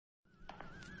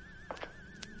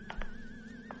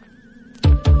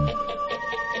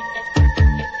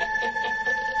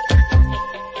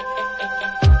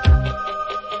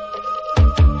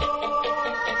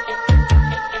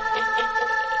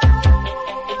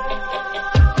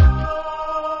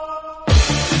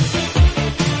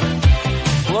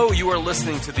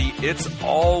listening to the It's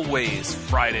Always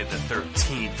Friday the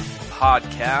 13th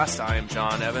podcast. I am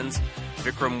John Evans.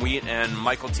 Vikram Wheat and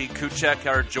Michael T. Kuchek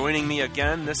are joining me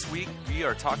again this week. We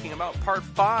are talking about Part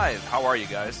 5. How are you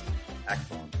guys?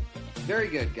 Excellent. Very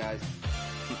good, guys.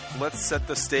 Let's set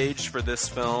the stage for this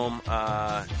film.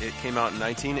 It came out in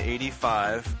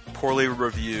 1985, poorly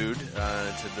reviewed,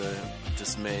 to the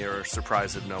dismay or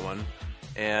surprise of no one.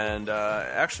 And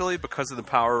actually, because of the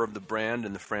power of the brand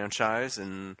and the franchise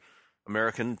and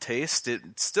American taste, it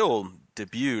still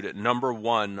debuted at number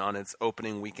one on its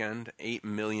opening weekend, $8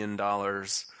 million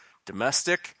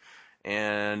domestic.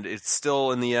 And it's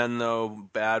still, in the end, though,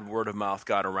 bad word of mouth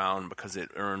got around because it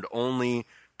earned only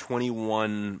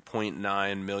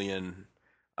 $21.9 million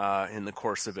in the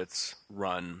course of its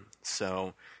run.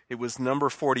 So it was number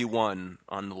 41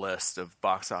 on the list of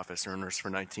box office earners for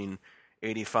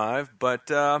 1985,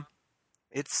 but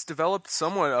it's developed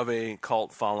somewhat of a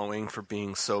cult following for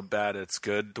being so bad it's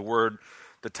good.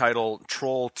 The title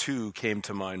Troll 2 came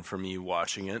to mind for me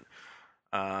watching it.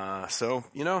 So,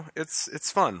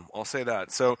 it's fun. I'll say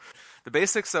that. So the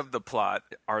basics of the plot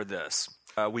are this.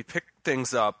 We pick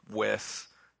things up with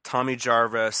Tommy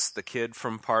Jarvis, the kid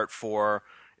from Part 4,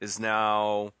 is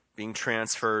now being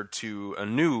transferred to a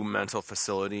new mental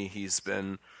facility. He's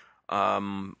been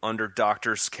under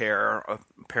doctor's care,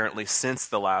 apparently since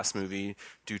the last movie,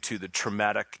 due to the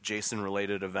traumatic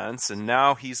Jason-related events. And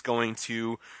now he's going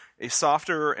to a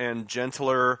softer and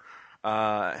gentler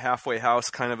halfway house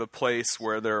kind of a place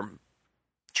where they're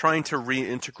trying to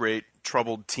reintegrate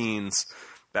troubled teens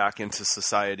back into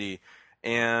society.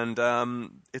 And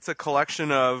it's a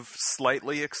collection of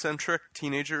slightly eccentric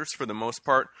teenagers for the most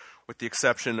part, with the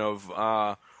exception of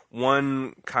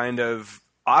one kind of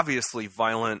obviously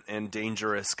violent and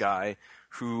dangerous guy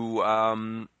who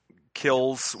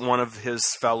kills one of his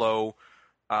fellow,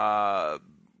 camp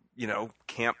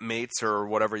mates or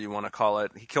whatever you want to call it.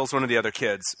 He kills one of the other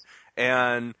kids.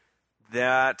 And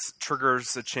that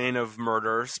triggers a chain of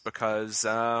murders because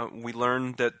we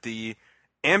learned that the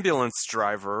ambulance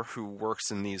driver who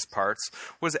works in these parts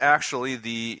was actually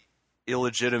the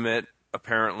illegitimate,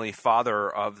 apparently, father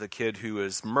of the kid who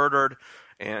is murdered.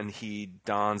 And he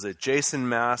dons a Jason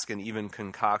mask and even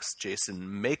concocts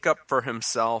Jason makeup for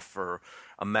himself, or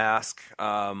a mask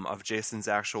of Jason's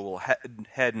actual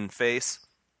head and face.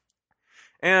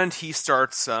 And he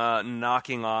starts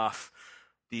knocking off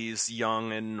these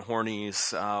young and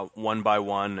hornies one by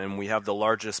one, and we have the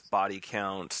largest body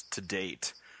count to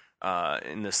date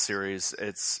in this series.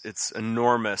 It's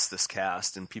enormous, this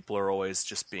cast, and people are always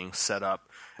just being set up.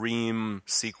 Dream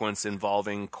sequence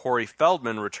involving Corey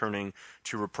Feldman returning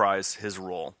to reprise his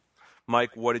role.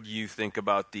 Mike, what did you think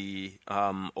about the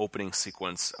opening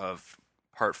sequence of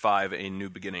Part 5, A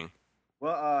New Beginning?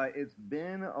 Well, it's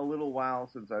been a little while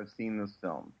since I've seen this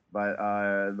film, but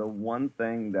the one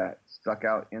thing that stuck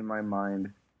out in my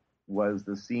mind was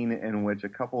the scene in which a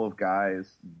couple of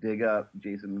guys dig up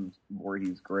Jason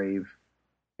Voorhees' grave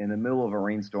in the middle of a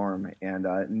rainstorm, and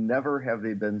never have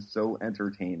they been so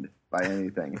entertained by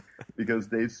anything, because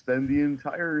they spend the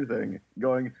entire thing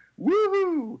going,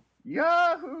 woohoo,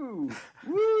 yahoo,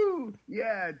 woo,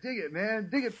 yeah, dig it, man,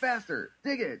 dig it faster,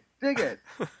 dig it.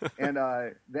 And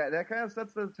that kind of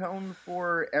sets the tone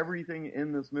for everything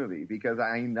in this movie, because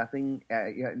nothing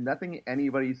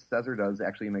anybody says or does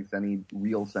actually makes any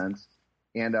real sense,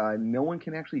 and no one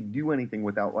can actually do anything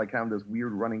without like kind of this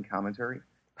weird running commentary.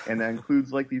 And that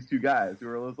includes like these two guys who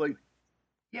are like,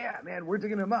 yeah, man, we're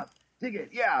digging him up. Dig it.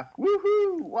 Yeah.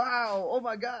 Woohoo. Wow. Oh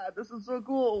my God. This is so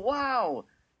cool. Wow.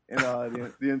 And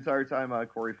the entire time,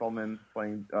 Corey Feldman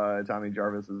playing Tommy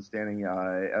Jarvis is standing,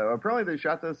 apparently they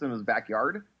shot this in his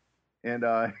backyard. And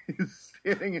he's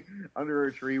standing under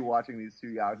a tree watching these two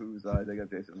yahoos dig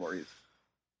up Jason Voorhees.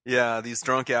 Yeah, these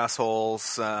drunk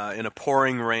assholes in a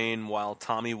pouring rain while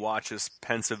Tommy watches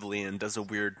pensively and does a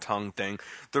weird tongue thing.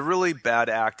 The really bad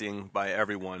acting by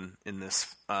everyone in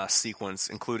this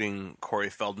sequence, including Corey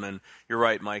Feldman. You're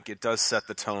right, Mike. It does set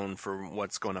the tone for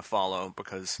what's going to follow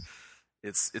because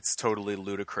it's totally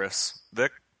ludicrous.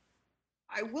 Vic?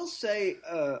 I will say,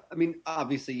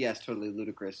 obviously, yes, totally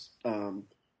ludicrous.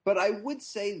 But I would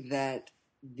say that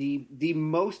the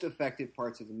most effective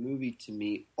parts of the movie to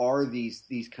me are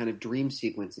these kind of dream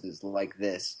sequences like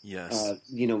this. Yes.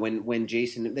 When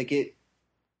Jason,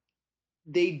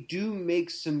 they do make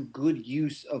some good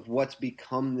use of what's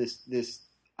become this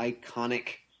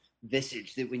iconic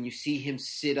visage, that when you see him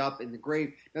sit up in the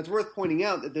grave, now it's worth pointing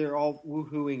out that they're all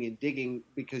woohooing and digging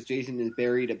because Jason is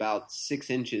buried about 6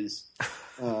 inches.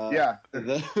 Yeah.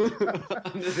 They're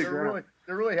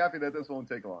really happy that this won't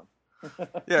take long.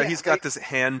 Yeah, he's got this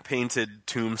hand-painted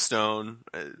tombstone.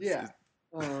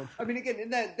 I mean, again,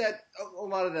 and that a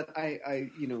lot of that I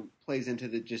plays into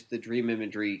the dream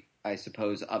imagery, I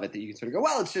suppose, of it, that you can sort of go,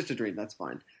 well, it's just a dream, that's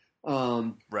fine.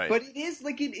 Right. But it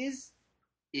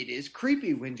is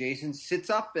creepy when Jason sits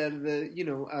up out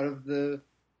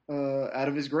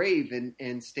of his grave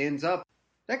and stands up.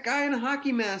 That guy in a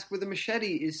hockey mask with a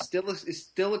machete is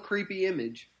still a creepy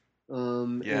image.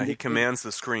 He commands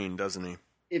the screen, doesn't he?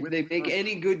 If they make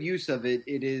any good use of it,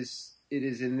 it is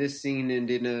in this scene and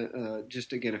in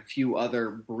a few other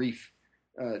brief,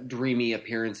 dreamy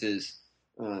appearances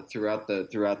throughout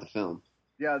the film.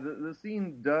 Yeah, the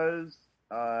scene does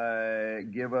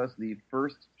give us the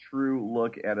first true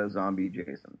look at a zombie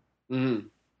Jason. Mm-hmm.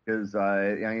 Because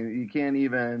you can't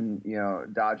even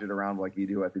dodge it around like you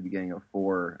do at the beginning of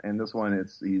 4. And this one,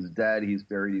 he's dead, he's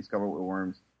buried, he's covered with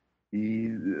worms.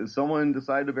 Someone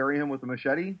decided to bury him with a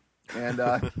machete, and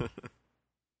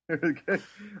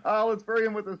let's bury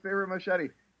him with his favorite machete.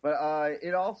 But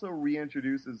it also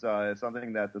reintroduces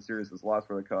something that the series has lost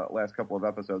for the last couple of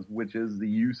episodes, which is the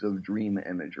use of dream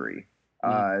imagery.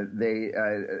 They,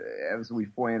 as we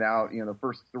pointed out, the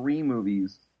first 3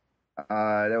 movies,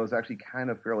 that was actually kind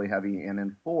of fairly heavy, and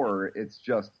in 4, it's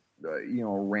just a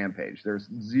rampage. There's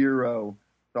zero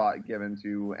thought given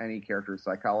to any character's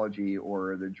psychology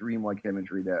or the dreamlike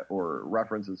imagery or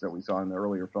references that we saw in the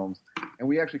earlier films, and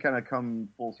we actually kind of come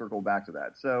full circle back to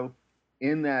that. So,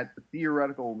 in that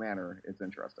theoretical manner, it's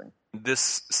interesting.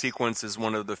 This sequence is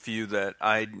one of the few that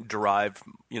I derive,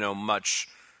 much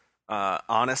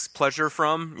honest pleasure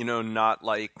from, not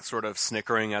like sort of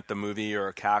snickering at the movie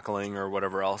or cackling or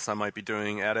whatever else I might be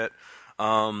doing at it.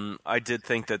 I did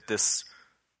think that this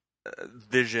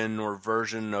vision or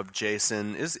version of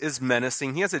Jason is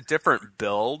menacing. He has a different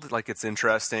build. Like, it's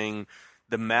interesting.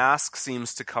 The mask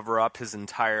seems to cover up his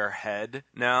entire head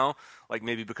now, like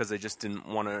maybe because they just didn't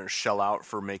want to shell out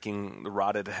for making the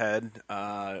rotted head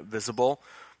visible.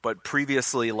 But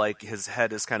previously, like, his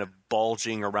head is kind of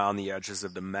bulging around the edges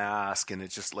of the mask, and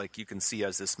it's just like you can see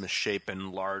as this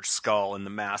misshapen large skull, and the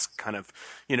mask kind of,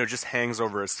 just hangs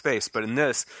over his face. But in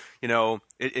this,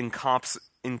 it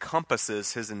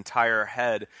encompasses his entire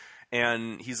head,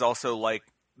 and he's also like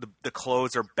the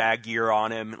clothes are baggier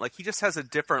on him. Like, he just has a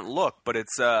different look, but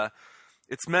it's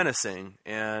menacing,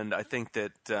 and I think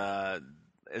that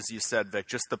as you said, Vic,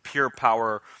 just the pure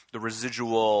power, the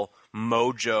residual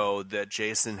mojo that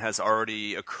Jason has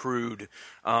already accrued,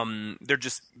 they're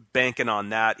just banking on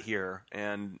that here,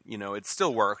 and it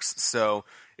still works. So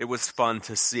it was fun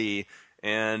to see,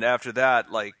 and after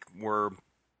that, like, we're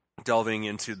delving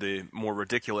into the more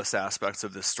ridiculous aspects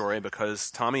of this story, because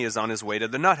Tommy is on his way to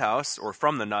the Nut House, or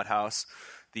from the Nut House,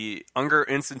 the Unger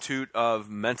Institute of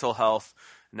Mental Health.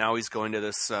 Now he's going to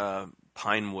this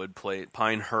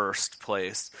Pinehurst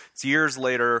place. It's years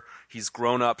later. He's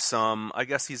grown up some. I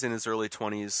guess he's in his early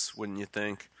 20s, wouldn't you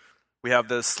think? We have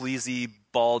the sleazy,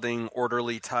 balding,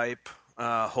 orderly type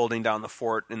holding down the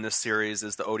fort in this series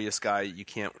is the odious guy you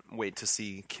can't wait to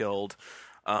see killed.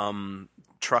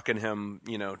 Trucking him,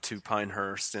 to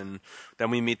Pinehurst. And then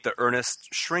we meet the earnest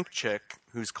shrink chick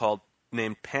who's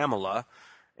named Pamela.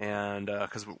 And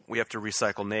because we have to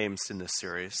recycle names in this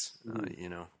series,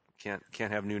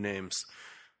 can't have new names.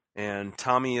 And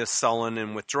Tommy is sullen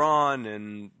and withdrawn,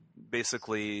 and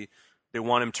basically they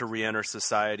want him to re-enter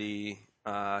society.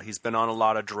 He's been on a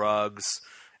lot of drugs,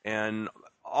 and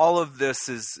all of this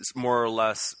is more or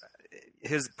less,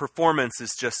 his performance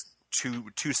is just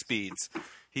two speeds.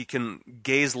 He can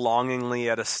gaze longingly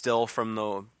at a still from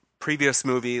the previous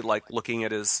movie, like looking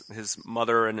at his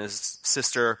mother and his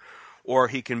sister, or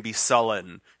he can be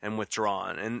sullen and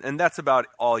withdrawn. And that's about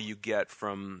all you get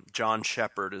from John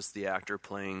Shepherd as the actor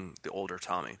playing the older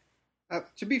Tommy.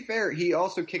 To be fair, he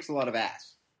also kicks a lot of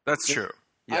ass. That's true.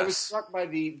 Yes. I was struck by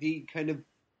the kind of,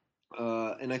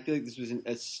 and I feel like this was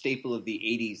a staple of the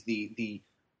 80s, the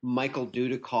Michael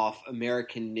Dudikoff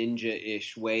American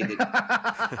Ninja-ish way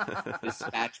that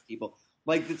dispatch people.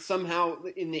 Like, that somehow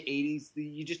in the 80s,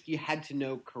 you had to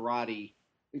know karate.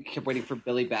 We kept waiting for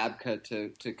Billy Babka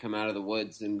to come out of the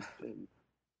woods and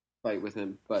fight with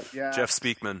him. But yeah. Jeff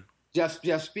Speakman. Jeff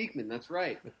Speakman, that's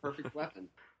right. The perfect weapon.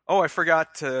 Oh, I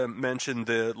forgot to mention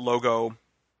the logo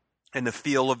and the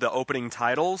feel of the opening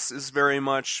titles is very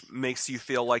much makes you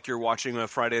feel like you're watching a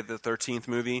Friday the 13th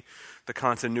movie. The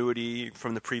continuity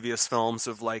from the previous films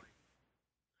of, like,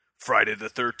 Friday the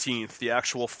 13th, the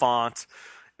actual font.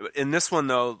 In this one,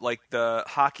 though, like, the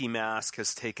hockey mask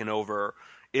has taken over.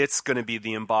 It's going to be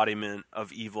the embodiment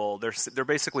of evil. They're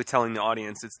basically telling the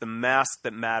audience it's the mask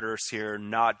that matters here,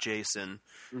 not Jason.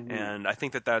 Mm-hmm. And I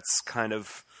think that's kind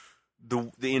of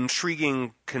the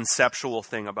intriguing conceptual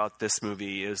thing about this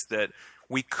movie is that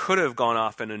we could have gone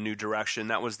off in a new direction.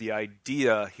 That was the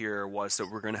idea here, was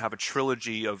that we're going to have a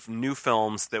trilogy of new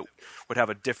films that would have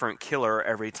a different killer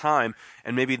every time,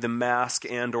 and maybe The Mask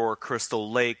and or Crystal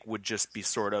Lake would just be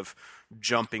sort of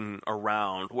jumping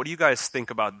around. What do you guys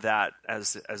think about that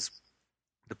as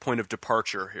the point of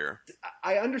departure here?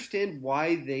 I understand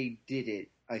why they did it,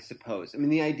 I suppose. I mean,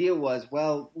 the idea was,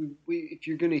 well, if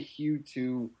you're going to hew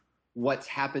to what's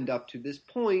happened up to this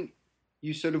point,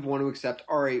 you sort of want to accept,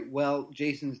 all right, well,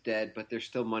 Jason's dead, but there's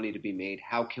still money to be made.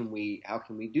 How can we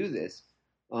do this?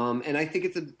 And I think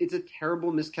it's a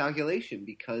terrible miscalculation,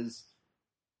 because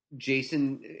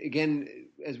Jason, again,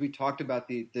 as we talked about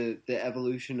the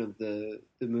evolution of the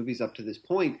movies up to this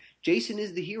point, Jason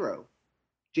is the hero.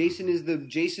 Jason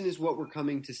is what we're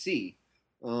coming to see.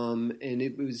 And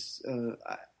it was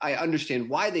I understand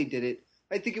why they did it.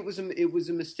 I think it was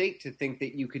a mistake to think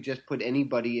that you could just put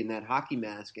anybody in that hockey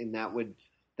mask and that would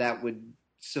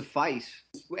suffice,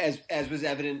 as was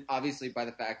evident obviously by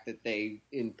the fact that they,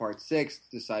 in part 6,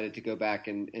 decided to go back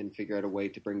and figure out a way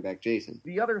to bring back Jason.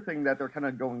 The other thing that they're kind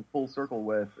of going full circle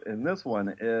with in this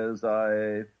one is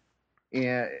the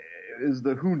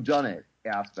whodunit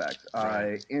aspect.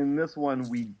 Right. In this one,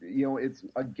 it's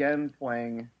again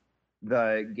playing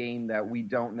the game that we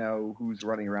don't know who's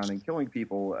running around and killing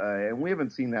people, and we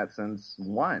haven't seen that since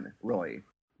 1, really.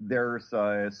 There's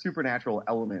a supernatural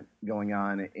element going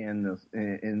on in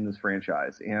this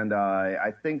franchise, and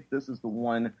I think this is the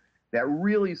one that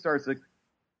really starts to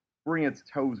bring its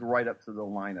toes right up to the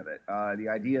line of it. The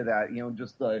idea that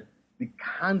just the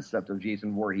concept of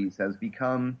Jason Voorhees has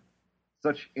become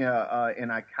such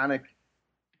an iconic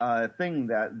thing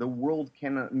that the world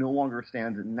can no longer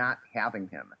stand not having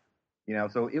him.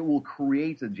 So it will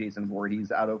create a Jason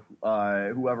Voorhees out of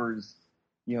whoever's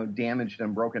damaged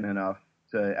and broken enough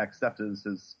to accept his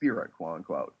spirit, quote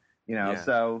unquote. Yeah.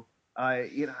 So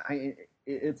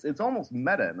it's almost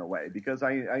meta in a way, because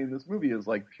this movie is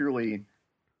like purely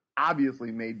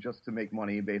obviously made just to make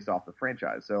money based off the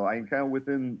franchise. So I'm kind of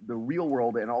within the real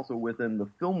world and also within the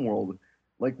film world,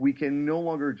 like we can no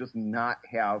longer just not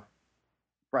have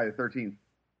Friday the 13th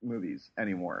movies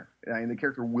anymore. The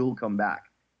character will come back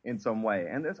in some way,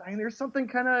 and there's something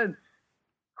kind of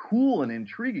cool and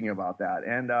intriguing about that.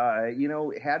 And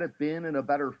had it been in a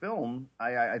better film,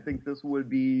 I think this would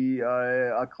be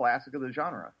a classic of the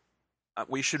genre.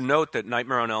 We should note that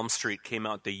Nightmare on Elm Street came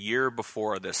out the year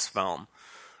before this film,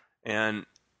 and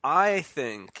I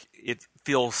think it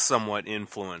feels somewhat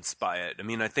influenced by it. I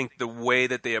mean, I think the way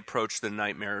that they approach the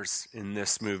nightmares in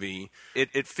this movie,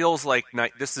 it feels like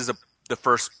this is the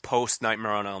first post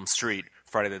Nightmare on Elm Street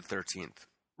Friday the 13th.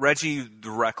 Reggie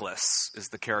the Reckless is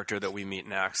the character that we meet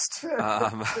next.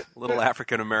 Little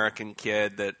African-American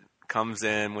kid that comes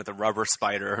in with a rubber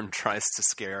spider and tries to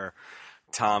scare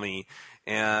Tommy.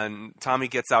 And Tommy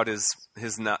gets out his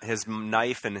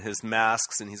knife and his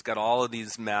masks, and he's got all of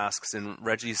these masks. And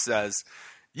Reggie says,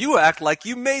 "You act like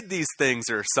you made these things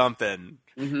or something."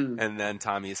 Mm-hmm. And then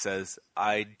Tommy says,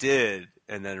 "I did."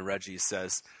 And then Reggie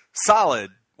says, "Solid.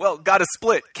 Well, got a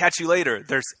split. Catch you later.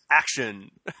 There's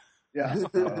action." Yeah.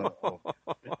 The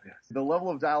level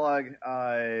of dialogue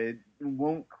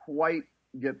won't quite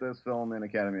get this film an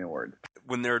Academy Award.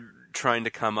 When they're trying to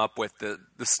come up with the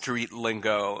street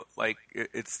lingo, like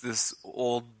it's this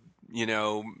old,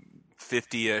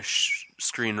 50-ish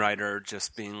screenwriter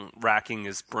just racking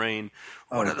his brain.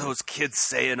 What are those kids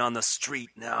saying on the street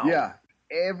now? Yeah.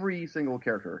 Every single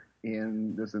character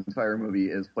in this entire movie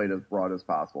is played as broad as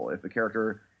possible. If the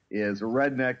character is a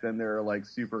redneck, then they're like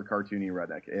super cartoony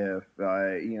redneck. If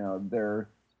they're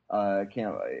like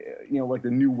the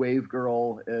new wave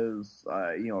girl is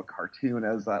a cartoon,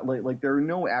 as like there are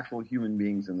no actual human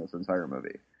beings in this entire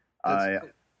movie.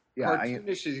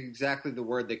 Cartoonish is exactly the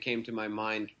word that came to my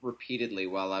mind repeatedly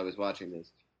while I was watching this.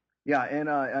 Yeah, and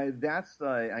that's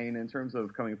in terms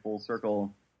of coming full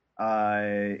circle,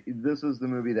 this is the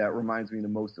movie that reminds me the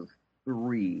most of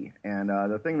 3, and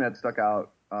the thing that stuck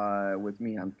out with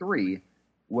me on 3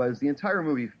 was the entire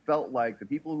movie felt like the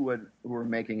people who were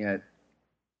making it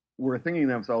were thinking to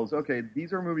themselves, okay,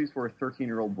 these are movies for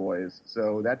 13-year-old boys,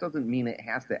 so that doesn't mean it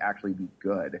has to actually be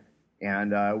good.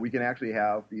 And we can actually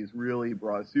have these really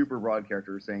broad, super broad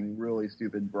characters saying really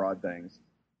stupid, broad things.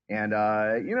 And,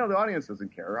 the audience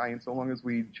doesn't care. So long as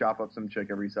we chop up some chick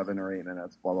every 7 or 8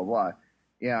 minutes, blah, blah, blah.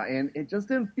 Yeah, and it just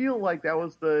didn't feel like that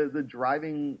was the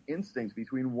driving instinct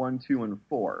between 1, 2, and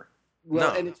 4.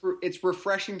 Well, no. And it's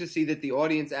refreshing to see that the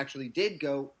audience actually did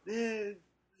go, this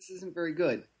isn't very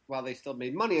good. While they still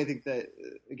made money, I think that,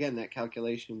 again, that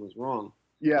calculation was wrong.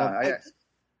 Yeah.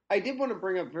 I did want to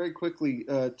bring up very quickly,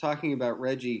 talking about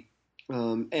Reggie,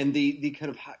 and the kind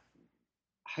of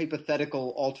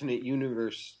hypothetical alternate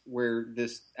universe where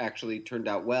this actually turned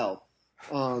out well.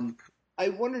 I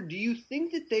wonder, do you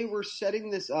think that they were setting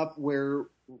this up where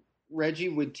Reggie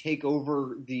would take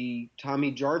over the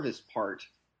Tommy Jarvis part?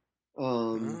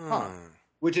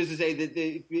 Which is to say that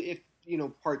if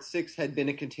part 6 had been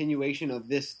a continuation of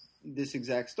this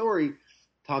exact story,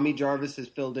 Tommy Jarvis has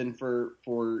filled in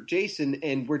for Jason,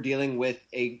 and we're dealing with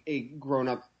a grown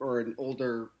up or an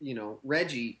older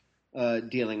Reggie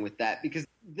dealing with that, because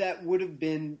that would have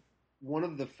been one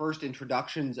of the first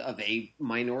introductions of a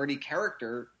minority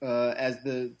character as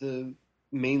the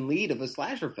main lead of a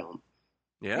slasher film.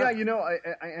 Yeah,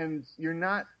 and you're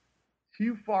not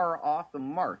too far off the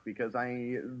mark, because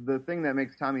the thing that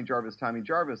makes Tommy Jarvis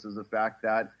is the fact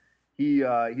that he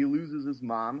loses his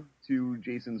mom to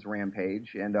Jason's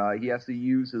rampage, and he has to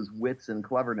use his wits and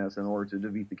cleverness in order to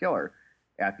defeat the killer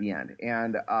at the end.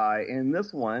 And in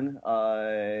this one,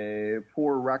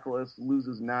 poor Reckless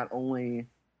loses not only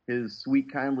his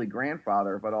sweet, kindly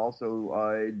grandfather, but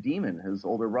also Demon, his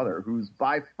older brother, who's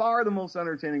by far the most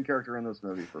entertaining character in this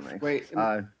movie for me. Wait,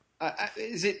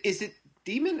 is it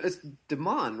Demon? It's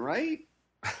Demon, right?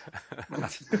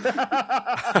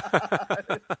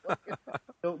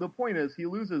 The point is, he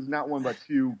loses not one but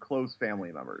two close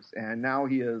family members, and now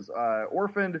he is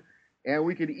orphaned.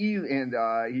 And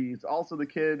he's also the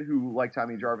kid who, like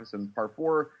Tommy Jarvis in Part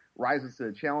 4, rises to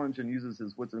the challenge and uses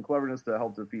his wits and cleverness to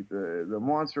help defeat the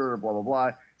monster. Blah blah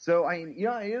blah. So it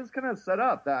is kind of set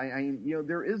up that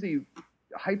there is a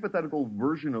hypothetical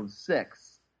version of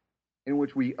 6 in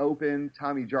which we open.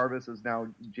 Tommy Jarvis is now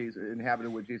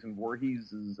inhabited with Jason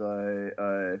Voorhees'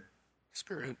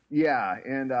 spirit. Yeah,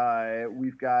 and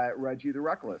we've got Reggie the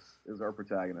Reckless as our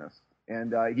protagonist,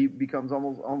 and he becomes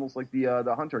almost like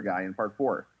the hunter guy in Part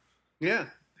 4. Yeah.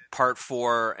 Part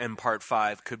 4 and Part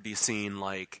 5 could be seen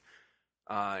like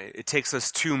it takes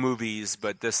us 2 movies,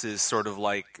 but this is sort of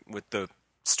like with the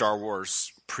Star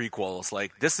Wars prequels,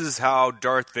 like this is how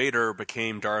Darth Vader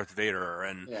became Darth Vader,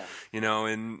 and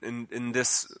in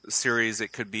this series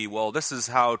it could be, well, this is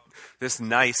how this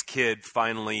nice kid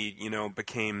finally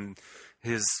became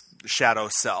his shadow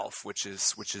self, which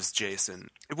is Jason.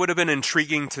 It would have been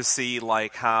intriguing to see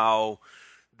like how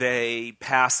they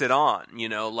pass it on,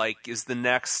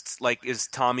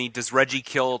 does Reggie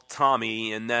kill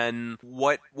Tommy, and then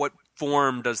what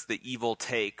form does the evil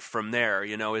take from there?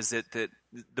 Is it that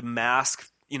the mask,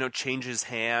 changes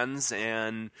hands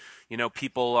and,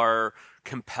 people are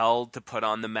compelled to put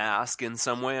on the mask in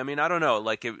some way? I mean, I don't know,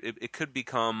 like it could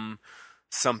become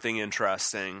something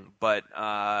interesting, but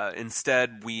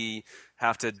instead we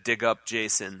have to dig up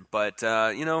Jason. But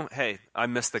hey, I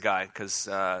miss the guy, because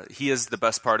he is the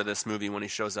best part of this movie when he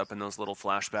shows up in those little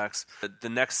flashbacks. The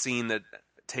next scene that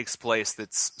takes place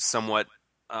that's somewhat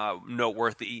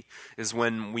noteworthy is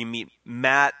when we meet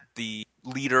Matt, the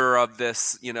leader of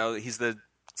this. He's the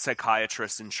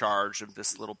psychiatrist in charge of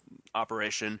this little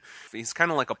operation. He's kind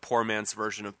of like a poor man's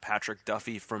version of Patrick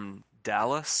Duffy from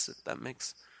Dallas, if that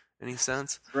makes any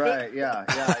sense. Right, yeah.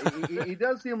 he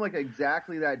does seem like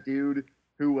exactly that dude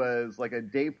who was like a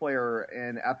day player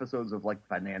in episodes of like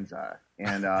Bonanza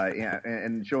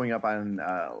and showing up on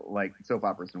like soap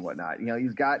operas and whatnot.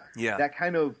 He's got that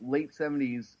kind of late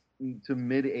 70s to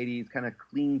mid 80s kind of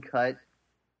clean cut,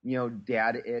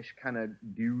 dad-ish kind of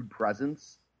dude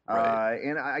presence. Right.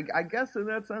 And I guess in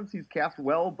that sense he's cast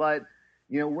well, but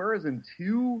whereas in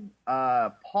 2,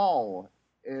 Paul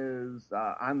is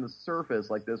on the surface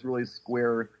like this really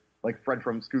square, like Fred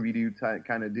from Scooby-Doo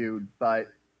kind of dude, but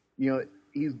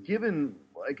he's given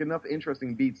like enough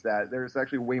interesting beats that there's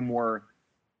actually way more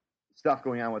stuff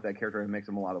going on with that character and makes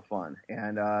him a lot of fun.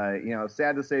 And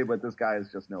sad to say, but this guy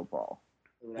is just no Paul.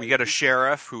 We get a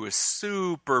sheriff who is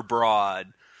super broad,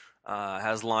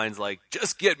 has lines like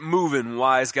 "just get moving,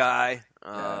 wise guy."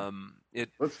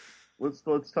 Let's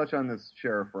touch on this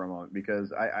sheriff for a moment,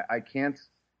 because I can't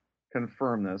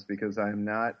confirm this because I'm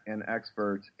not an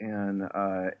expert in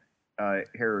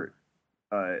hair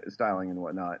styling and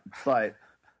whatnot, but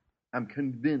I'm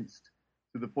convinced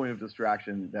to the point of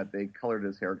distraction that they colored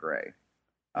his hair gray.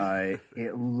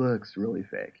 It looks really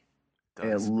fake.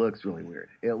 It looks really weird.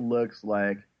 It looks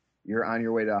like you're on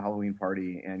your way to a Halloween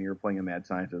party and you're playing a mad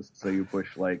scientist, so you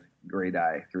push like gray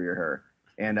dye through your hair.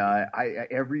 And I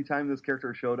every time this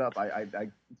character showed up, I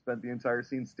spent the entire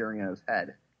scene staring at his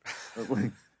head. I was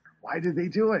like, why did they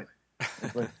do it?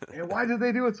 It's like, and why did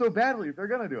they do it so badly if they're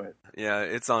gonna do it? Yeah,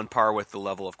 it's on par with the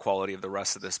level of quality of the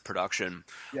rest of this production.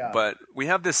 Yeah. But we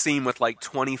have this scene with like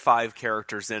 25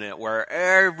 characters in it where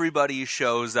everybody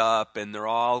shows up and they're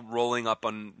all rolling up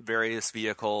on various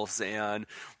vehicles, and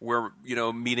we're,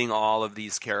 meeting all of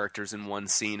these characters in one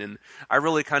scene. And I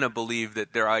really kind of believe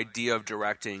that their idea of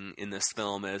directing in this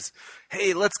film is,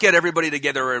 hey, let's get everybody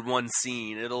together in one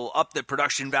scene. It'll up the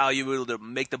production value, it'll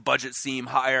make the budget seem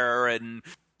higher, and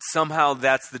somehow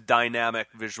that's the dynamic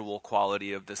visual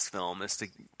quality of this film, is to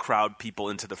crowd people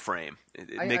into the frame.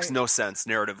 It makes no sense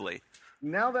narratively.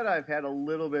 Now that I've had a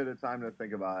little bit of time to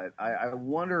think about it, I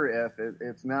wonder if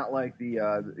it's not like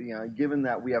given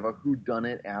that we have a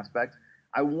whodunit aspect,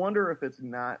 I wonder if it's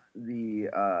not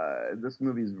this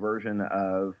movie's version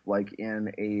of like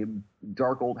in a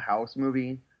Dark Old House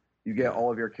movie. You get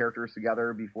all of your characters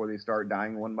together before they start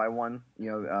dying one by one,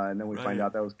 and then we find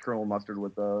out that was Colonel Mustard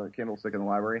with the candlestick in the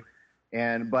library.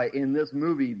 But in this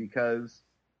movie, because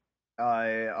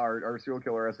our serial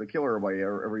killer has to kill everybody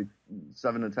every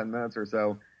 7 to 10 minutes or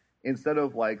so, instead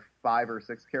of like 5 or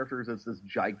 6 characters, it's this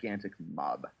gigantic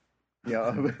mob.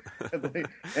 And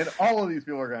all of these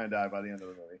people are going to die by the end of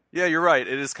the movie. Yeah, you're right.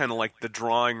 It is kind of like the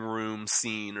drawing room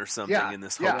scene or something in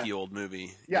this hokey old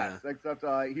movie. Yes, except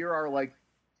here are like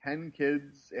 10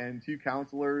 kids and 2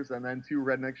 counselors, and then 2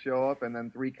 rednecks show up, and then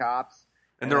 3 cops.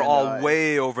 And they're all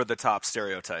way over the top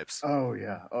stereotypes. Oh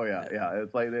yeah.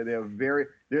 It's like they have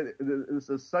this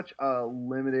is such a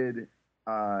limited,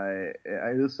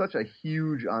 it is such a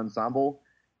huge ensemble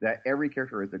that every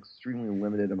character has extremely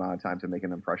limited amount of time to make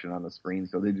an impression on the screen,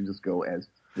 so they do just go as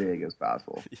big as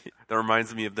possible. That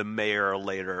reminds me of the mayor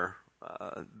later.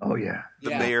 The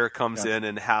mayor comes in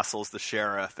and hassles the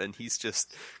sheriff, and he's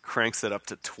just cranks it up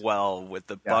to 12 with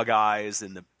the bug eyes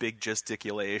and the big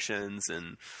gesticulations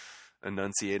and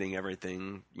enunciating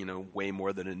everything, way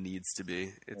more than it needs to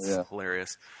be. It's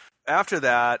hilarious. After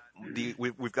that,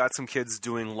 we've got some kids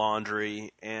doing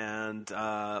laundry, and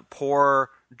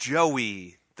poor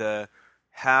Joey, the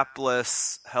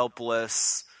hapless,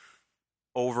 helpless,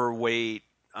 overweight,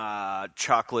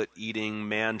 chocolate-eating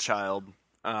man-child,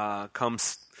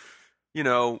 comes,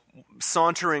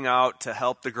 sauntering out to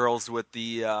help the girls with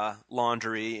the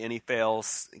laundry, and he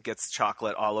fails, gets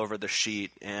chocolate all over the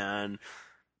sheet, and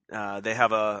they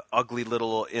have a ugly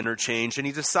little interchange, and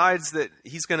he decides that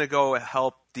he's going to go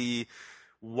help the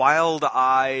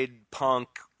wild-eyed punk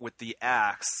with the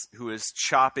axe who is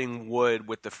chopping wood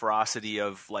with the ferocity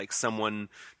of like someone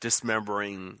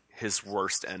dismembering his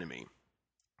worst enemy,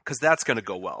 because that's going to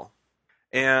go well.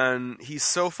 And he's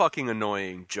so fucking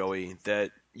annoying, Joey,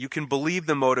 that you can believe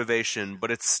the motivation,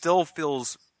 but it still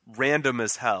feels random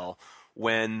as hell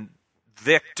when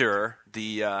Victor,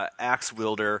 the axe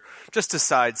wielder, just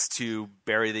decides to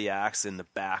bury the axe in the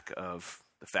back of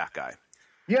the fat guy.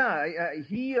 Yeah,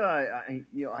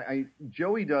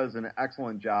 Joey does an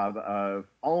excellent job of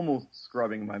almost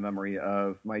scrubbing my memory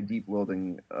of my deep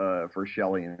loathing for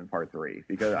Shelley in Part 3,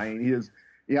 because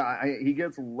he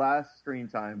gets less screen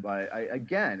time, but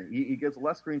he gets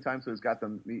less screen time, so he's got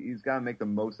to make the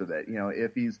most of it.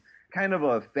 If he's kind of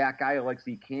a fat guy who likes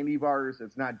to eat candy bars,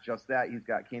 it's not just that. He's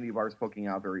got candy bars poking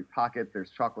out of every pocket.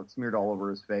 There's chocolate smeared all over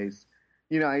his face.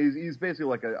 He's basically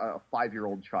like a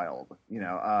 5-year-old child. He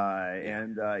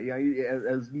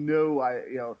has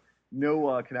no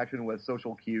connection with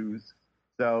social cues.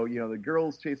 So the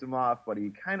girls chase him off, but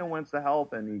he kind of wants to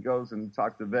help, and he goes and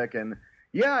talks to Vic, and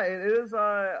yeah, it is.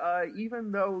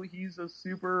 Even though he's a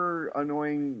super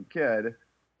annoying kid,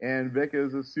 and Vic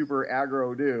is a super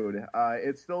aggro dude,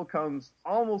 it still comes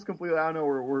almost completely out of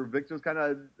nowhere where Vic just kind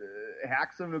of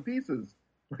hacks him to pieces.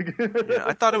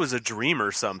 I thought it was a dream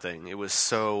or something. It was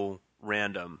so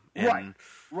random and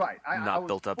not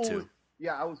built up to.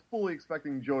 Yeah, I was fully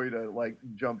expecting Joey to like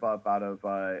jump up out of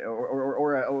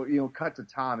or cut to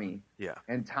Tommy. Yeah.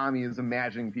 And Tommy is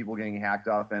imagining people getting hacked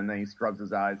up, and then he scrubs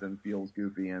his eyes and feels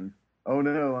goofy, and oh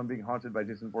no, I'm being haunted by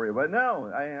Jason Voorhees. But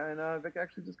no, Vic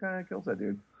actually just kind of kills that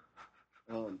dude.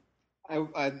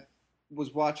 I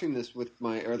was watching this with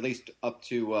or at least up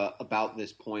to about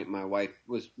this point, my wife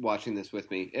was watching this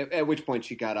with me, at which point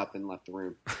she got up and left the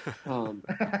room.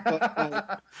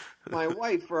 But my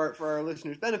wife, for our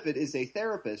listeners' benefit, is a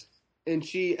therapist, and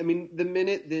the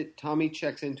minute that Tommy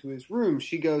checks into his room,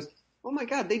 she goes, oh my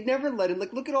God, they'd never let him,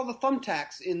 look at all the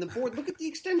thumbtacks in the board, look at the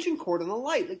extension cord on the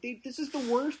light, this is the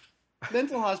worst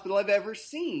mental hospital I've ever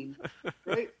seen,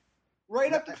 right?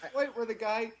 Right up to the point where the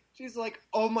guy, she's like,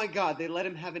 oh my God, they let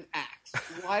him have an axe.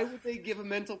 Why would they give a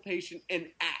mental patient an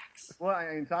axe? Well,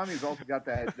 Tommy's also got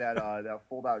that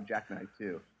fold-out jackknife,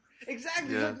 too.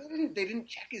 Exactly. Yeah. They didn't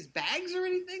check his bags or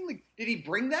anything. Like, did he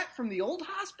bring that from the old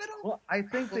hospital? Well, I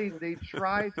think they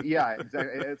try to, yeah,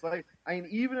 exactly. It's like, I mean,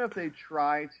 even if they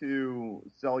try to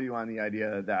sell you on the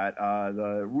idea that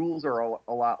the rules are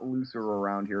a lot looser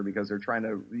around here because they're trying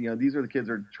to, these are the kids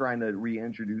they're trying to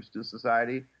reintroduce to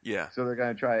society. Yeah. So they're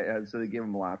going to try, so they give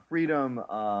them a lot of freedom.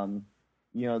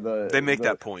 They make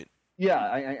that point. Yeah,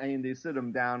 I mean, they sit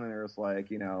them down and they're just like,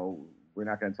 we're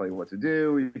not going to tell you what to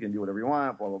do. You can do whatever you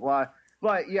want, blah, blah, blah.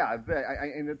 But yeah,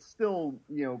 and it's still,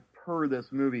 per this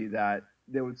movie that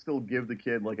they would still give the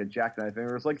kid like a jackknife. And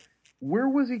it was like, where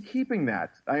was he keeping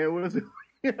that? Was it?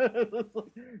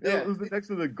 Was it next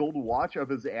to the gold watch of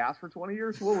his ass for 20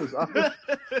 years? What was up?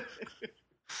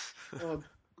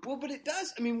 Well, but it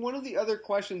does. I mean, one of the other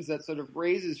questions that sort of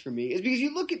raises for me is because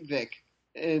you look at Vic,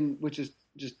 and which is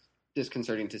just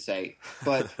disconcerting to say,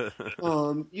 but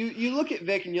you look at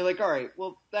Vic and you're like, all right,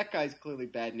 well, that guy's clearly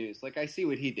bad news. Like, I see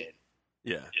what he did.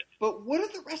 Yeah. But what are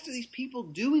the rest of these people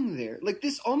doing there? Like,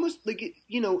 this almost like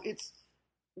it's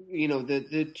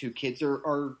the two kids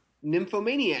are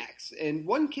nymphomaniacs, and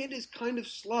one kid is kind of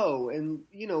slow, and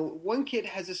one kid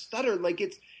has a stutter. Like,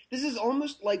 this is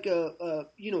almost like a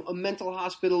mental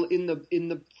hospital in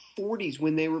the 40s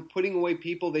when they were putting away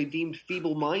people they deemed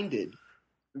feeble-minded.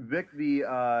 Vic,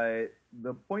 the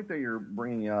point that you're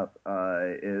bringing up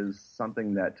is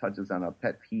something that touches on a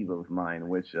pet peeve of mine,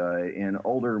 which in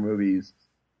older movies,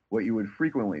 what you would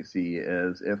frequently see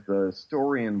is if the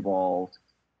story involved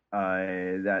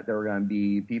that there were going to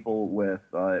be people with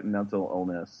mental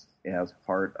illness as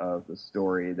part of the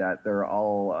story, that they're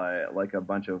all like a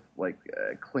bunch of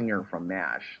Klinger from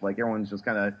MASH. Like, everyone's just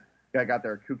kind of got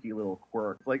their kooky little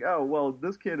quirk. Like, oh, well,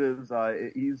 this kid is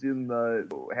he's in the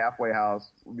halfway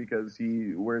house because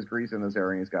he wears grease in his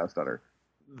hair and he's got a stutter.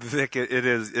 Vic, it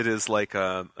is like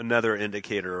another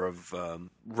indicator of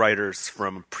writers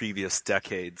from previous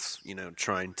decades,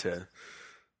 trying to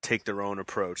take their own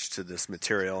approach to this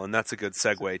material, and that's a good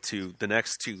segue to the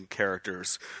next two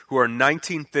characters who are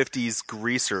 1950s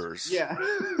greasers,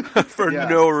 for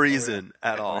no reason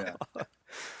at all. Yeah.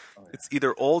 It's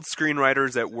either old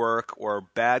screenwriters at work or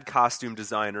bad costume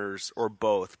designers or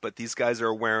both, but these guys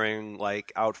are wearing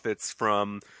like outfits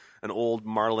from an old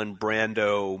Marlon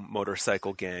Brando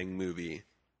motorcycle gang movie.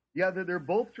 Yeah, they're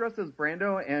both dressed as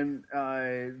Brando, and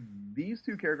these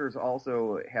two characters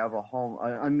also have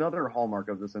another hallmark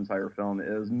of this entire film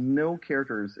is no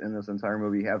characters in this entire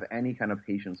movie have any kind of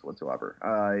patience whatsoever.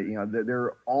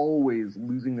 They're always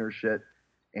losing their shit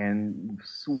and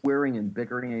swearing and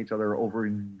bickering at each other over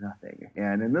nothing.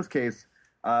 And in this case,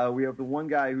 we have the one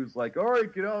guy who's like, all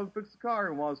right, get out and fix the car.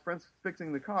 And while his friend's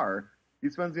fixing the car, he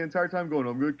spends the entire time going,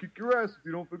 I'm going to kick your ass if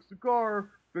you don't fix the car.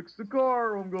 Fix the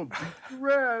car, I'm going to beat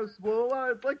your ass. Well,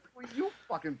 it's like, well, you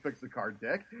fucking fix the car,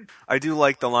 dick. I do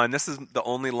like the line. This is the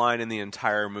only line in the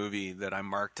entire movie that I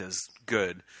marked as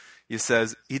good. He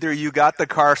says, either you got the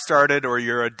car started or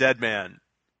you're a dead man.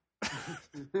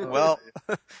 Well,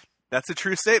 that's a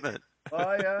true statement.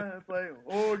 Oh, yeah. It's like,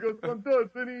 I guess I'm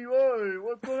dead, Vinny. Oh,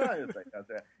 what's going on? It's like, that's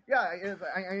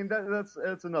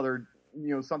another,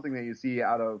 something that you see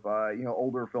out of,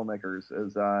 older filmmakers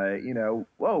is,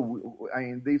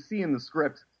 they see in the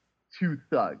script two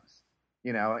thugs,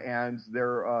 and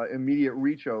their immediate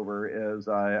reach over is,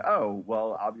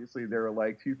 obviously they're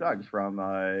like two thugs from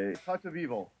Touch of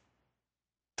Evil.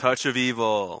 Touch of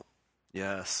Evil.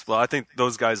 Yes. Well, I think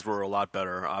those guys were a lot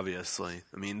better, obviously.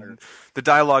 I mean, the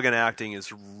dialogue and acting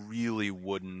is really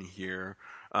wooden here.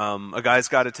 A guy's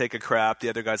got to take a crap. The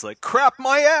other guy's like, crap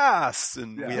my ass!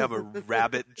 And we have a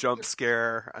rabbit jump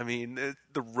scare. I mean,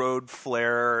 the road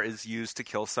flare is used to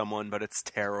kill someone, but it's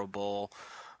terrible.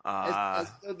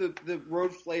 As though the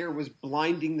road flare was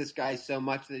blinding this guy so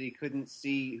much that he couldn't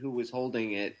see who was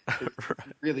holding it. It's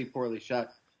really poorly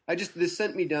shot. This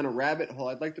sent me down a rabbit hole.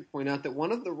 I'd like to point out that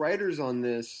one of the writers on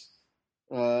this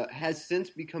has since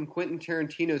become Quentin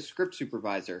Tarantino's script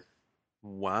supervisor.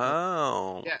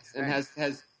 Wow. Yes, and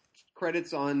has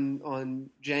credits on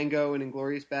Django and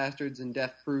Inglourious Bastards and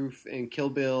Death Proof and Kill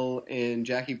Bill and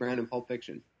Jackie Brown and Pulp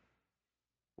Fiction.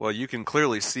 Well, you can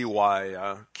clearly see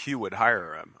why Q would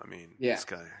hire him. I mean, this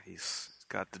guy, he's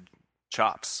got the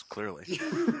chops, clearly.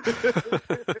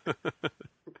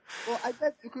 Well, I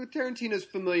bet Tarantino's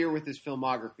familiar with his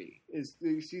filmography.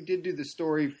 He did do the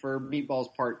story for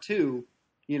Meatballs Part 2,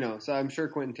 so I'm sure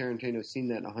Quentin Tarantino's seen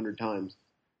that 100 times.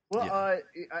 Well,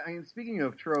 speaking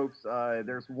of tropes,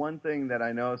 there's one thing that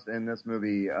I noticed in this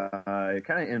movie. Kind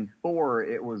of in 4,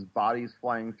 it was bodies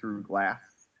flying through glass,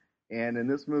 and in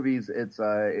this movie, it's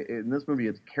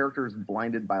characters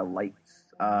blinded by lights.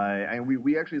 And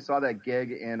we actually saw that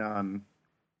gig in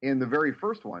in the very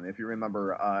first one, if you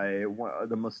remember,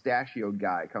 the mustachioed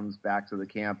guy comes back to the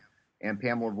camp, and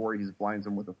Pamela Voorhees blinds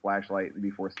him with a flashlight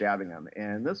before stabbing him.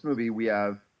 And in this movie, we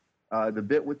have the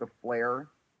bit with the flare,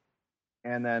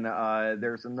 and then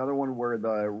there's another one where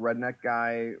the redneck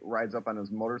guy rides up on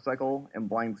his motorcycle and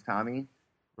blinds Tommy.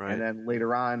 Right. And then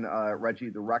later on, Reggie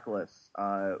the Reckless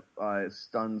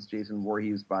stuns Jason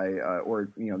Voorhees or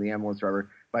the ambulance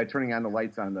driver by turning on the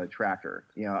lights on the tractor.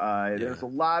 There's a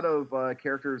lot of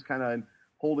characters kind of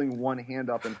holding one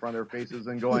hand up in front of their faces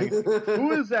and going,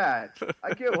 "Who is that?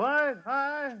 I can't. What?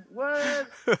 Hi? What?"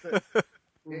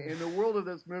 In the world of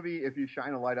this movie, if you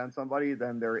shine a light on somebody,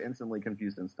 then they're instantly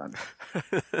confused and stunned.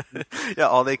 Yeah,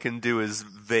 all they can do is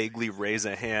vaguely raise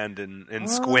a hand and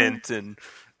squint and.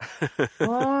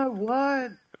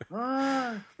 What?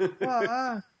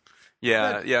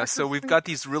 Yeah. So we've got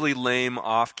these really lame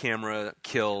off-camera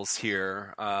kills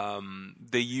here.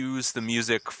 They use the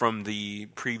music from the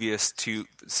previous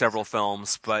several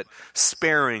films, but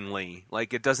sparingly.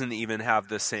 Like it doesn't even have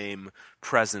the same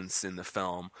presence in the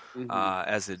film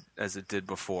as it did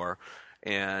before.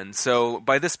 And so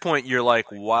by this point, you're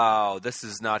like, wow, this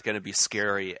is not going to be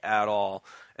scary at all.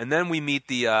 And then we meet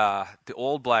the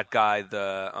old black guy,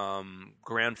 the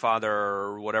grandfather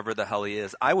or whatever the hell he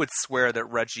is. I would swear that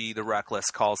Reggie the Reckless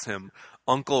calls him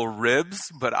Uncle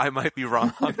Ribs, but I might be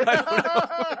wrong.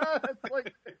 I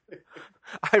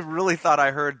really thought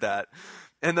I heard that.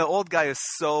 And the old guy is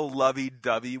so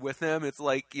lovey-dovey with him. It's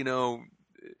like, you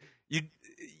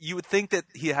would think that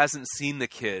he hasn't seen the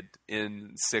kid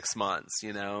in 6 months,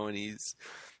 and he's...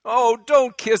 "Oh,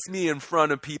 don't kiss me in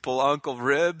front of people, Uncle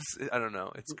Ribs." I don't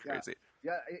know. It's crazy.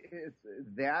 Yeah, it's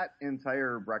that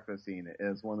entire breakfast scene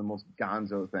is one of the most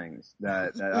gonzo things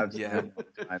that I've seen in a long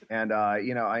time. And,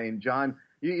 John,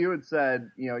 you had said,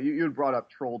 you had brought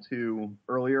up Troll 2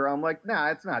 earlier. I'm like, nah,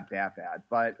 it's not that bad.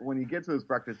 But when you get to this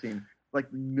breakfast scene,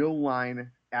 like, no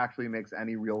line actually makes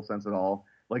any real sense at all.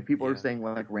 Like, people are saying,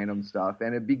 like, random stuff.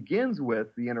 And it begins with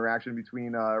the interaction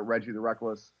between Reggie the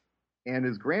Reckless and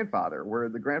his grandfather, where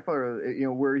the grandfather,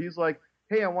 where he's like,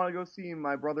 "Hey, I want to go see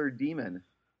my brother Demon,"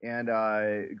 and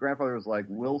grandfather was like,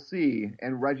 "We'll see."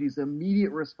 And Reggie's immediate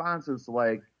response is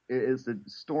to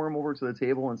storm over to the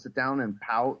table and sit down and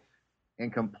pout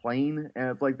and complain, and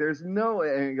it's like there's no,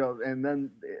 and he goes, and then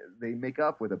they make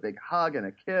up with a big hug and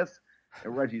a kiss,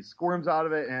 and Reggie squirms out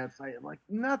of it, and it's like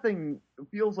nothing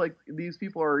feels like these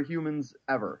people are humans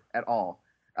ever at all.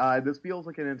 This feels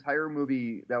like an entire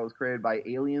movie that was created by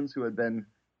aliens who had been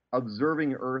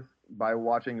observing Earth by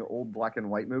watching old black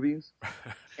and white movies,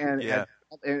 and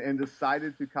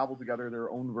decided to cobble together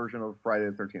their own version of Friday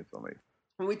the 13th movie.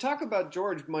 When we talk about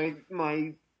George,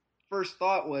 my first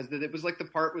thought was that it was like the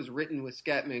part was written with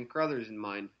Scatman Crothers in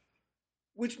mind,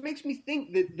 which makes me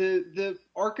think that the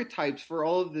archetypes for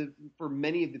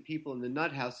many of the people in the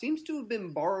Nut House seems to have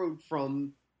been borrowed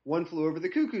from One Flew Over the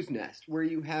Cuckoo's Nest, where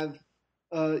you have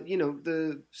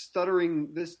this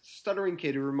stuttering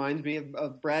kid who reminds me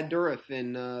of Brad Dourif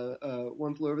in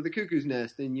One Flew Over the Cuckoo's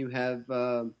Nest, and you have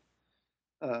the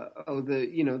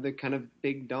kind of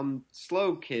big dumb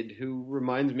slow kid who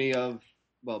reminds me of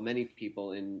many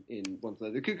people in One Flew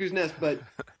Over the Cuckoo's Nest, but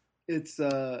it's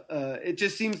it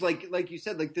just seems like you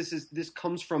said, like this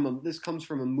comes from a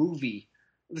movie.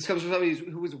 This comes from somebody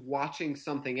who was watching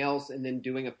something else and then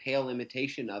doing a pale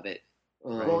imitation of it.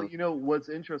 Well, what's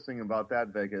interesting about that,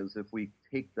 Vic, is if we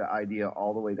take the idea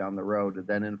all the way down the road,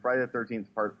 then in Friday the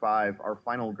 13th Part 5, our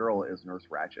final girl is Nurse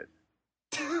Ratched.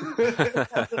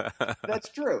 That's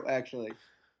true, actually.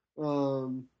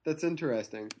 That's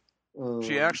interesting.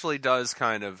 She actually does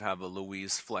kind of have a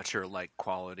Louise Fletcher-like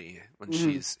quality when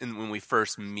when we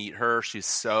first meet her. She's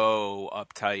so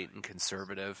uptight and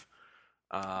conservative.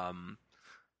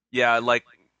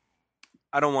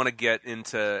 I don't want to get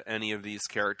into any of these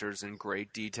characters in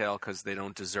great detail because they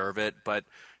don't deserve it, but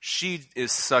she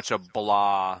is such a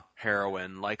blah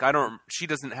heroine. She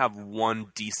doesn't have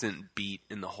one decent beat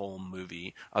in the whole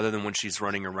movie other than when she's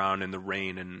running around in the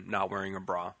rain and not wearing a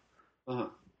bra. Uh-huh.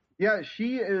 Yeah,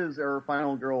 she is our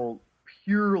final girl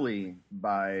purely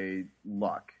by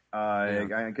luck.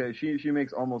 She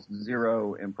makes almost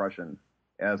zero impression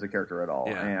as a character at all.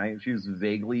 Yeah. And she's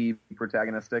vaguely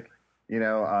protagonistic.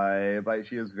 But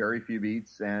she has very few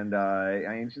beats, and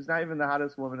she's not even the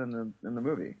hottest woman in the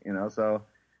movie. So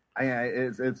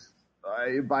it's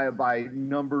by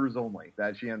numbers only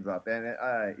that she ends up, and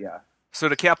So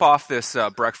to cap off this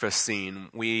breakfast scene,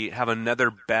 we have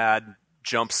another bad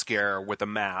jump scare with a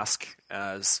mask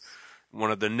as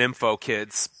one of the Nympho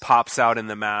kids pops out in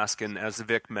the mask, and as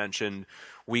Vic mentioned,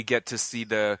 we get to see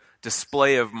the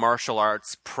display of martial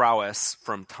arts prowess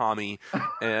from Tommy,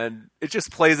 and it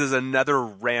just plays as another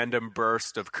random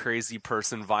burst of crazy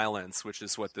person violence, which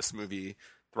is what this movie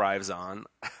thrives on.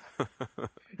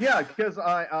 Yeah, because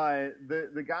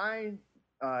the guy,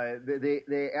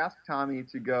 they asked Tommy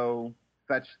to go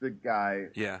fetch the guy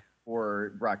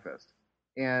for breakfast.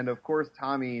 And, of course,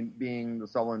 Tommy, being the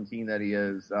sullen teen that he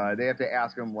is, they have to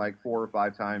ask him like 4 or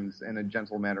 5 times in a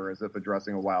gentle manner as if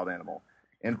addressing a wild animal.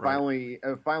 And finally,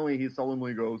 he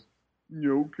sullenly goes,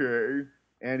 okay.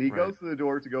 And he goes to the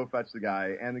door to go fetch the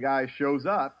guy. And the guy shows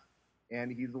up,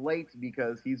 and he's late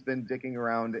because he's been dicking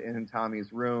around in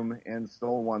Tommy's room and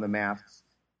stole one of the masks.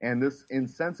 And this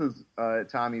incenses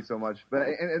Tommy so much,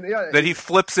 that he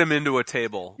flips him into a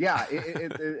table. Yeah,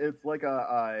 it's like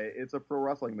it's a pro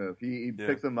wrestling move. He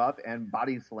picks him up and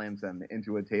body slams him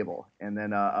into a table, and then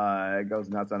goes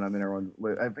nuts on him. And everyone,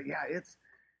 but yeah, it's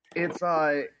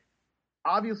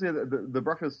obviously the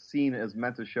breakfast scene is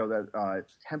meant to show that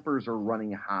tempers are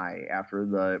running high after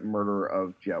the murder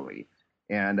of Joey.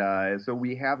 And so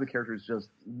we have the characters just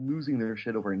losing their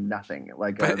shit over nothing.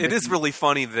 But it is really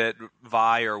funny that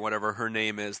Vi, or whatever her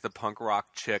name is, the punk rock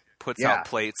chick, puts out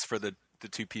plates for the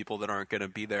 2 people that aren't going to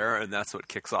be there, and that's what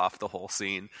kicks off the whole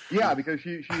scene. Yeah, because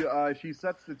she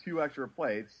sets the 2 extra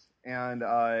plates, and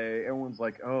everyone's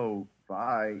like, "Oh,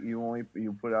 Vi,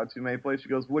 you put out too many plates." She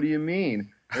goes, "What do you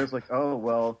mean?" And it's like, "Oh,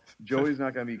 well, Joey's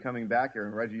not going to be coming back here."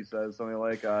 And Reggie says something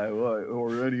like,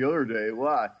 "Or any other day,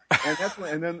 why?" And that's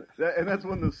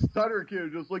when the stutter kid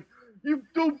is just like, "You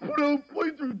don't put out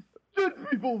plates for dead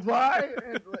people, Vi."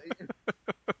 And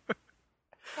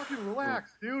fucking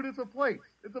relax, dude. It's a plate.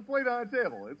 It's a plate on a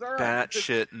table. It's all right. Bat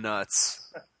shit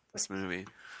nuts. This movie.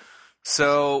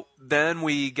 So then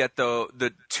we get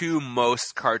the 2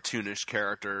 most cartoonish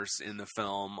characters in the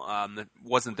film. That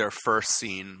wasn't their first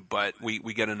scene, but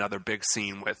we get another big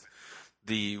scene with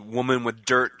the woman with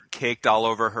dirt caked all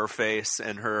over her face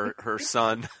and her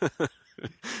son,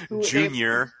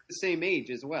 Junior. The same age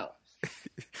as well.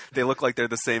 They look like they're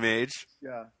the same age.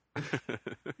 Yeah.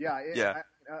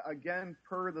 Again,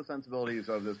 per the sensibilities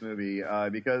of this movie,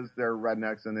 because they're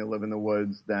rednecks and they live in the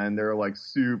woods, then they're like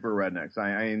super rednecks.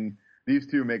 I mean, these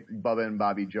 2 make Bubba and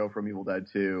Bobby Joe from Evil Dead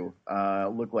 2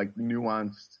 look like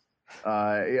nuanced.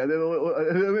 Bubba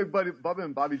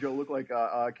and Bobby Joe look like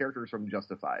characters from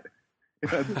Justified.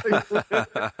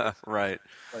 Right.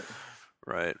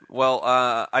 Well,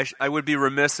 I would be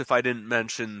remiss if I didn't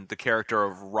mention the character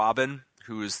of Robin,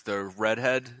 who is the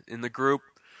redhead in the group.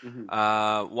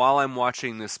 Mm-hmm. While I'm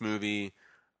watching this movie,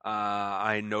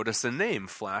 I notice a name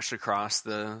flash across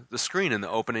the screen in the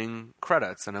opening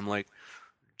credits, and I'm like,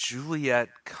 Juliet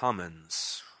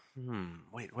Cummins.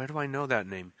 Wait, where do I know that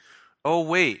name? Oh,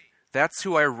 wait, that's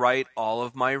who I write all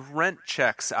of my rent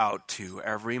checks out to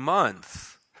every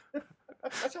month.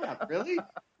 Really?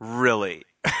 Really.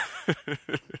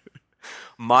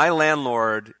 My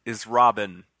landlord is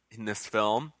Robin in this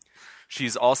film.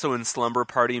 She's also in Slumber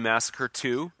Party Massacre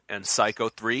 2 and Psycho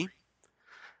 3.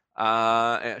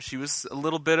 She was a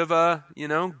little bit of a,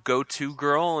 go-to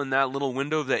girl in that little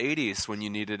window of the 80s when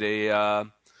you needed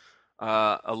a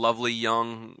lovely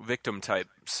young victim type.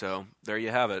 So there you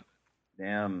have it.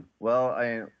 Damn.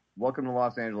 Well, welcome to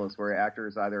Los Angeles, where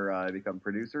actors either become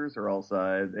producers or else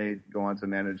they go on to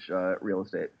manage real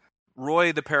estate.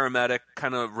 Roy, the paramedic,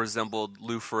 kind of resembled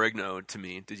Lou Ferrigno to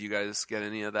me. Did you guys get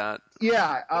any of that?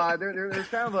 Yeah, there's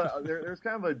kind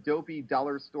of a dopey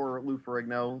dollar store Lou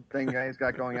Ferrigno thing he's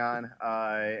got going on.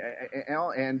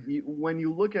 When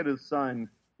you look at his son,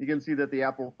 you can see that the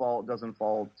apple doesn't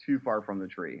fall too far from the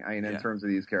tree. I mean, in terms of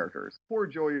these characters, poor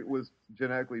Joey was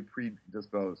genetically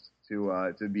predisposed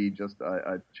to be just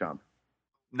a chump.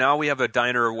 Now we have a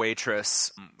diner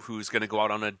waitress who's going to go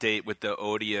out on a date with the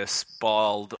odious,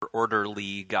 bald,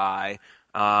 orderly guy.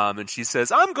 And she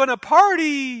says, "I'm going to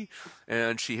party!"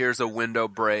 And she hears a window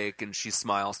break, and she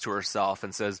smiles to herself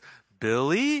and says,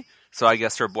 "Billy?" So I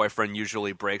guess her boyfriend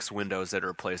usually breaks windows at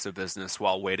her place of business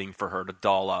while waiting for her to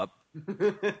doll up.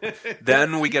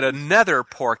 Then we get another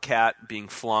poor cat being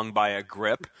flung by a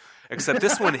grip, except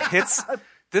this one hits...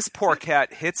 This poor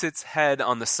cat hits its head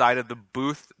on the side of the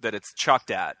booth that it's chucked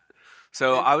at.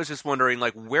 So I was just wondering,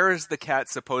 where is the cat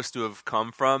supposed to have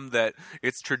come from that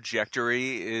its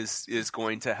trajectory is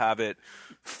going to have it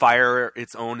fire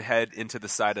its own head into the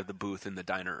side of the booth in the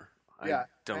diner? I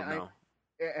don't know.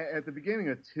 At the beginning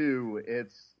of 2,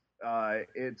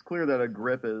 it's clear that a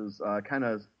grip is kind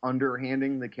of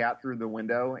underhanding the cat through the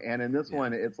window, and in this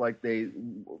one, it's like they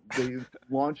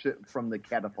launch it from the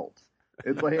catapult.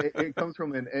 It's like it comes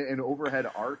from an overhead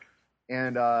arc,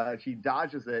 and she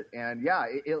dodges it, and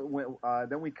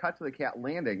then we cut to the cat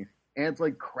landing, and it's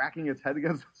like cracking its head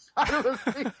against the side of the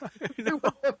seat.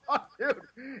 What the fuck, dude?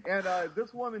 And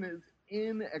this woman is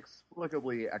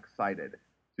inexplicably excited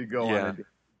to go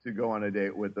on a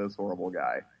date with this horrible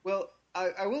guy. Well,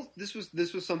 I will. This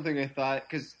was something I thought,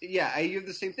 because you have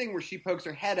the same thing where she pokes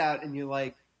her head out, and you're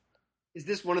like, is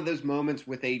this one of those moments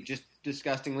with a just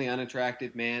disgustingly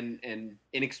unattractive man and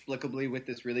inexplicably with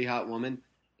this really hot woman?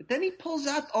 But then he pulls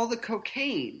out all the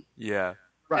cocaine. Yeah.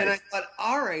 Right. And I thought,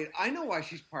 all right, I know why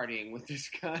she's partying with this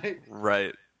guy.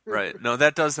 Right. No,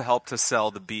 that does help to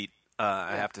sell the beat,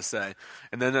 I have to say.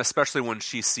 And then especially when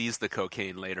she sees the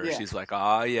cocaine later, she's like,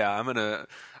 I'm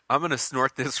gonna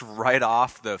snort this right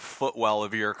off the footwell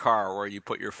of your car where you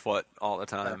put your foot all the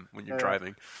time when you're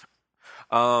driving.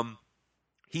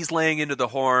 He's laying into the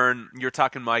horn. You're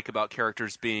talking, Mike, about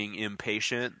characters being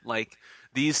impatient. Like,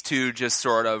 these two just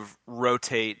sort of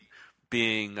rotate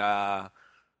being,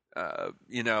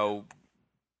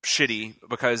 shitty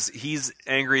because he's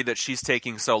angry that she's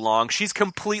taking so long. She's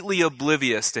completely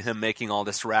oblivious to him making all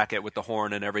this racket with the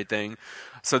horn and everything.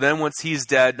 So then once he's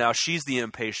dead, now she's the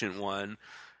impatient one.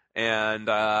 And,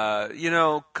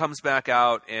 comes back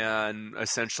out and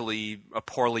essentially a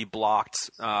poorly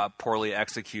blocked, poorly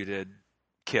executed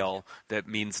kill that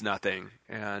means nothing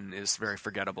and is very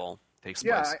forgettable. Takes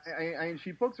place. I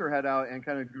she pokes her head out and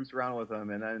kind of goofs around with him,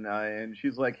 and then and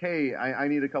she's like, "Hey, I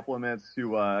need a couple of minutes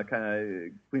to kind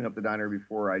of clean up the diner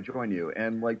before I join you."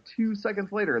 And like 2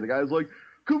 seconds later, the guy's like,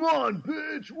 "Come on,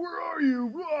 bitch, where are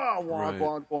you?" Wonk,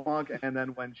 wonk, wonk. And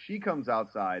then when she comes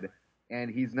outside and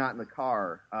he's not in the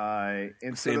car,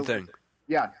 same thing.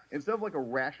 Yeah, instead of like a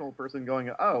rational person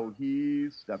going, "Oh, he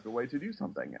stepped away to do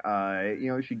something,"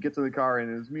 she gets in the car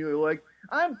and is immediately like,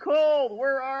 "I'm cold.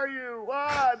 Where are you?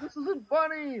 This isn't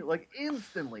funny." Like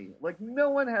instantly, like no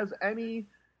one has any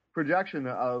projection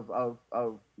of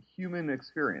human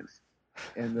experience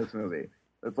in this movie.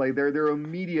 It's like their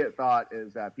immediate thought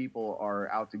is that people are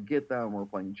out to get them, or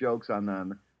playing jokes on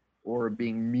them, or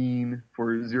being mean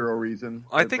for zero reason.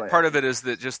 I think part of it is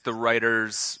that just the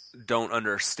writers don't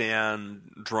understand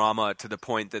drama to the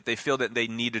point that they feel that they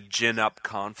need to gin up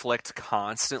conflict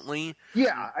constantly.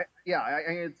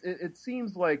 It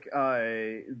seems like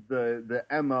the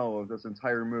MO of this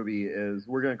entire movie is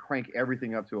we're going to crank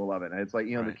everything up to 11. It's like,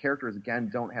 the characters, again,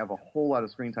 don't have a whole lot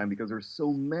of screen time because there's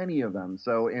so many of them.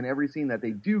 So in every scene that they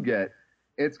do get,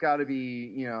 it's got to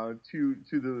be, to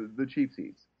the cheap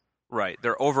seats. Right.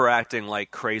 They're overacting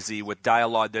like crazy with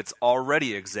dialogue that's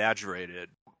already exaggerated.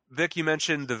 Vic, you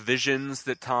mentioned the visions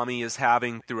that Tommy is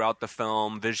having throughout the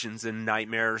film, visions and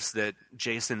nightmares that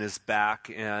Jason is back.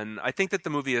 And I think that the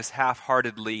movie is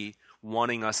half-heartedly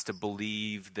wanting us to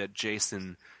believe that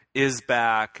Jason is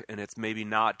back, and it's maybe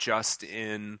not just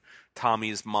in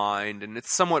Tommy's mind. And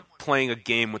it's somewhat playing a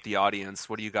game with the audience.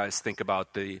 What do you guys think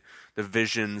about the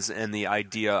visions and the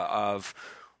idea of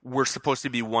we're supposed to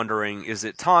be wondering, is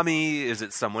it Tommy? Is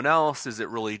it someone else? Is it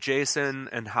really Jason?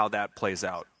 And how that plays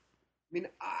out. I mean,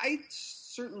 I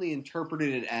certainly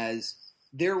interpreted it as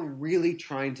they're really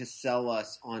trying to sell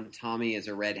us on Tommy as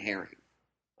a red herring.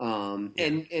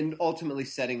 And ultimately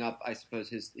setting up, I suppose,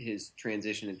 his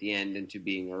transition at the end into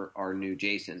being our new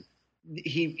Jason.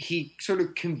 He sort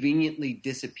of conveniently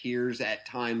disappears at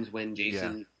times when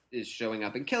Jason is showing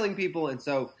up and killing people. And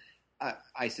so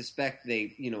I suspect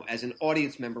they, as an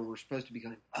audience member, we're supposed to be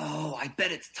going, "Oh, I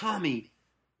bet it's Tommy."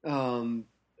 And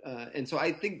so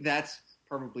I think that's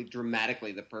probably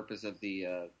dramatically the purpose of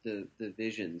the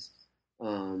visions.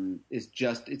 Is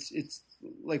just it's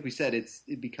like we said, it's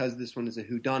because this one is a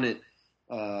whodunit.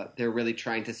 They're really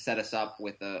trying to set us up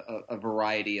with a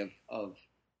variety of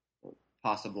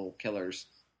possible killers,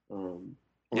 only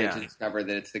to discover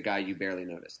that it's the guy you barely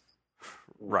noticed.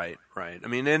 Right. I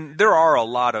mean, and there are a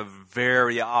lot of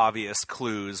very obvious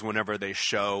clues whenever they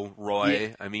show Roy.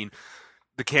 Yeah. I mean,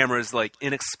 the camera is like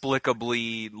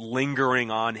inexplicably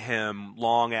lingering on him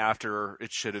long after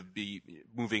it should have been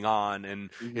moving on,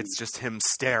 and it's just him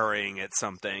staring at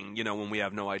something, when we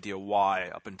have no idea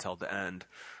why up until the end.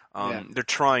 They're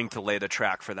trying to lay the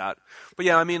track for that. But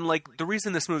yeah, I mean, like, the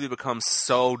reason this movie becomes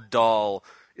so dull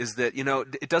is that,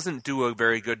 it doesn't do a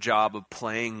very good job of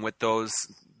playing with those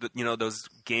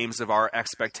games of our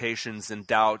expectations and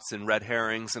doubts and red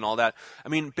herrings and all that. I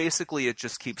mean, basically it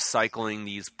just keeps cycling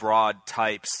these broad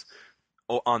types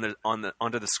onto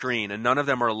the screen, and none of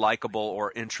them are likable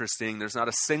or interesting. There's not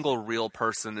a single real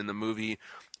person in the movie.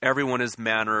 Everyone is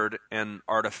mannered and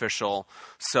artificial.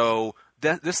 So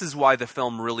this is why the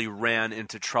film really ran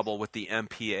into trouble with the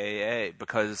MPAA,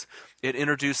 because it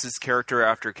introduces character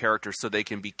after character so they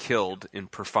can be killed in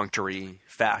perfunctory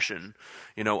fashion.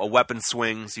 A weapon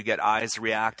swings, you get eyes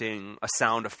reacting, a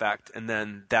sound effect, and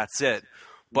then that's it.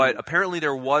 But apparently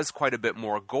there was quite a bit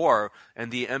more gore,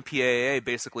 and the MPAA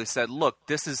basically said, look,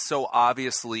 this is so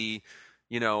obviously,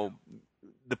 the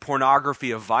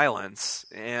pornography of violence,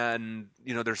 and,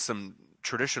 there's some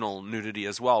traditional nudity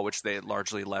as well, which they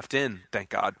largely left in, thank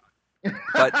God.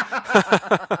 But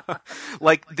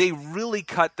they really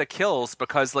cut the kills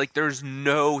because there's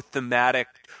no thematic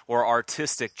or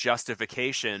artistic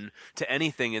justification to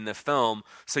anything in the film,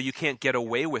 so you can't get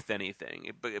away with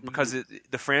anything because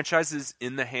the franchise is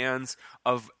in the hands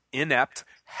of inept,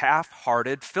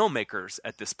 half-hearted filmmakers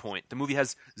at this point. The movie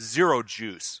has zero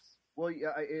juice. Well,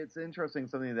 yeah, it's interesting.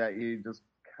 Something that you just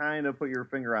kind of put your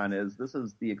finger on is this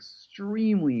is the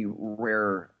extremely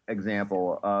rare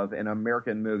example of an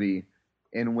American movie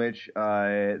in which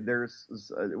there's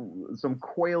some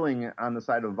coiling on the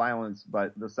side of violence,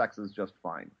 but the sex is just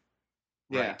fine.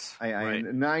 Yeah, right.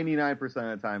 99%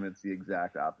 of the time, it's the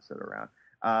exact opposite around.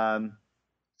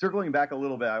 Circling back a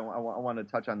little bit, I want to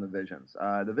touch on the visions.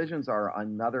 The visions are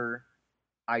another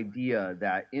idea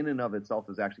that in and of itself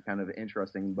is actually kind of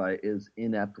interesting, but is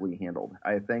ineptly handled.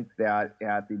 I think that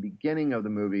at the beginning of the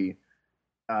movie,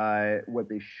 what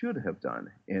they should have done,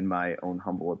 in my own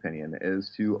humble opinion,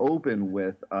 is to open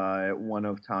with one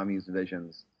of Tommy's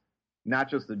visions, not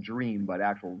just a dream, but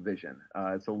actual vision,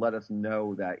 to let us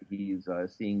know that he's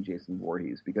seeing Jason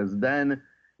Voorhees. Because then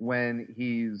when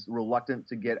he's reluctant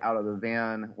to get out of the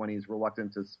van, when he's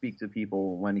reluctant to speak to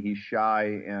people, when he's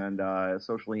shy and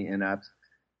socially inept,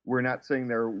 we're not sitting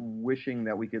there wishing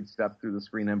that we could step through the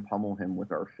screen and pummel him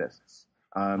with our fists.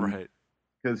 Right.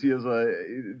 Because he is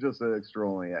just an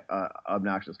extraordinarily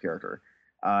obnoxious character.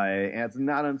 And it's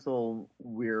not until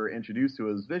we're introduced to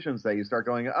his visions that you start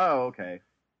going, oh, okay.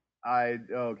 I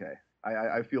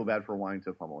feel bad for wanting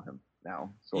to pummel him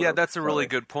now. That's a really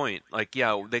good point.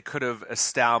 They could have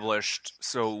established,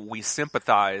 so we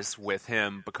sympathize with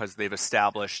him because they've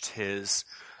established his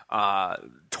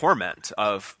torment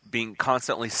of being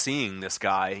constantly seeing this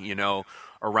guy,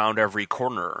 around every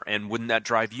corner, and wouldn't that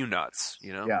drive you nuts?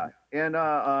 Yeah, and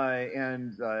at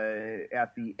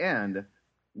the end,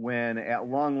 when at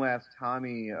long last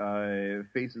Tommy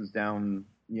faces down,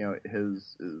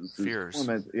 his fears,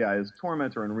 his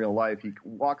tormentor in real life, he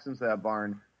walks into that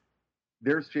barn.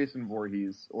 There's Jason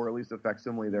Voorhees, or at least a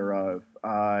facsimile thereof.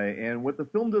 And what the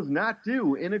film does not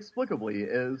do, inexplicably,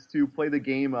 is to play the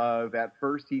game of, at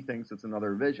first he thinks it's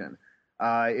another vision.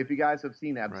 If you guys have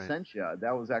seen Absentia,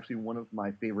 that was actually one of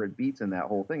my favorite beats in that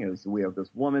whole thing, is we have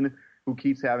this woman who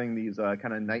keeps having these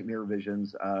kind of nightmare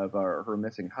visions of her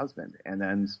missing husband. And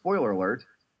then, spoiler alert,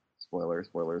 when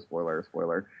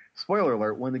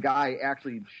the guy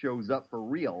actually shows up for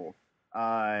real,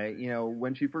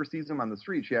 when she first sees him on the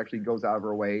street, she actually goes out of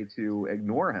her way to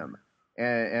ignore him.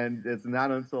 And it's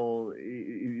not until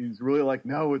he's really like,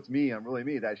 no, it's me, I'm really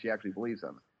me, that she actually believes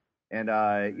him. And,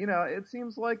 it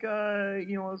seems like, a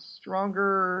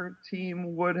stronger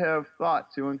team would have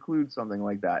thought to include something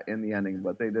like that in the ending,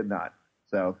 but they did not.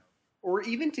 So, or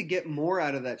even to get more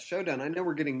out of that showdown. I know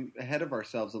we're getting ahead of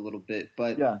ourselves a little bit,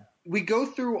 but we go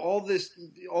through all these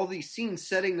scenes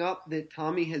setting up that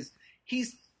Tommy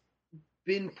he's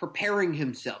been preparing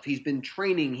himself. He's been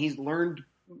training. He's learned,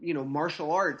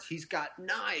 martial arts. He's got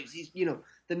knives. He's,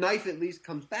 the knife at least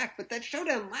comes back. But that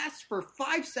showdown lasts for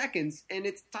 5 seconds, and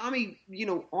it's Tommy,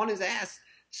 on his ass,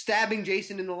 stabbing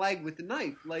Jason in the leg with the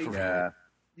knife.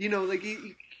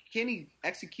 Can he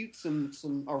execute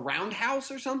a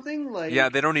roundhouse or something?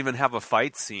 They don't even have a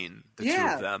fight scene, the two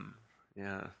of them.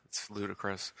 Yeah, it's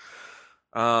ludicrous.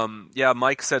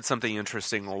 Mike said something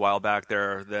interesting a while back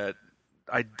there that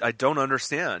I don't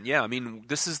understand. Yeah, I mean,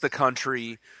 this is the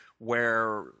country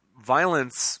where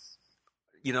violence,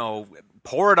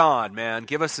 pour it on, man.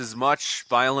 Give us as much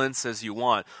violence as you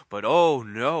want. But, oh,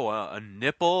 no, a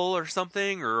nipple or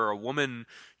something, or a woman,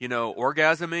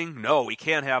 orgasming? No, we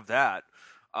can't have that.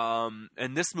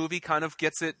 And this movie kind of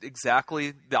gets it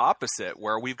exactly the opposite,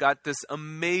 where we've got this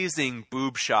amazing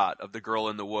boob shot of the girl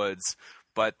in the woods,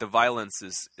 but the violence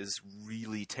is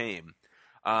really tame.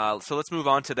 So let's move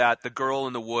on to that. The girl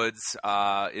in the woods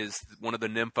is one of the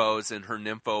nymphos, and her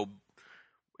nympho,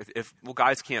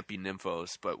 guys can't be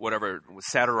nymphos, but whatever,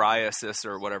 satyriasis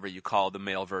or whatever you call the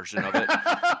male version of it.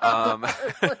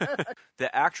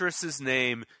 The actress's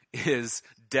name is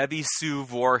Debbie Sue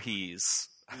Voorhees.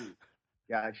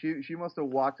 Yeah, she must have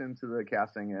walked into the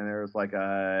casting and there was like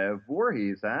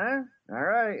Voorhees, huh? All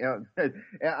right,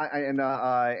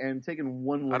 and taking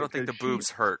one look. I don't think the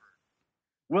boobs hurt.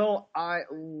 Well,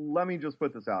 let me just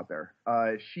put this out there.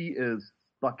 She is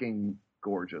fucking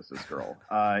gorgeous, this girl.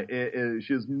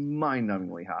 She is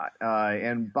mind-numbingly hot.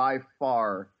 And by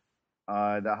far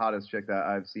the hottest chick that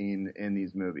I've seen in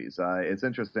these movies. It's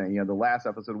interesting. The last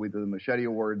episode we did the Machete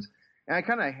Awards, and I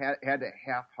kind of had to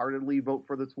half-heartedly vote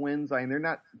for the twins. I mean, they're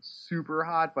not super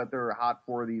hot, but they're hot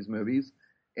for these movies.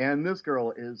 And this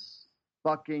girl is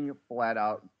fucking flat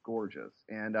out gorgeous.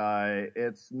 And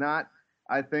it's not,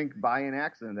 I think, by an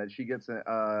accident that she gets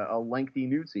a lengthy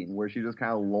nude scene where she just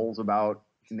kind of lolls about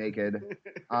naked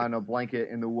on a blanket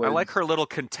in the woods. I like her little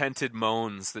contented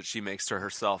moans that she makes to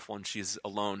herself when she's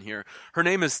alone here. Her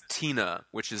name is Tina,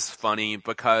 which is funny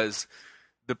because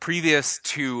the previous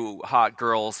two hot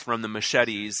girls from the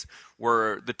Machetes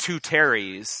were the two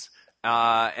Terrys,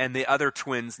 and the other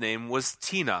twin's name was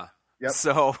Tina. Yep.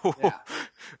 So Yeah.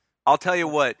 I'll tell you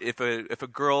what, if a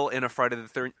girl in a Friday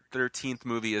the 13th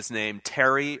movie is named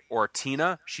Terry or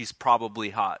Tina, she's probably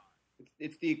hot.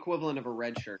 It's the equivalent of a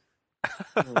red shirt.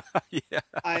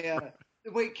 Yeah.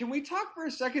 Wait, can we talk for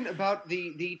a second about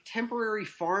the temporary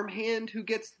farmhand who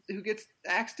gets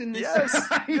axed in this? Yes.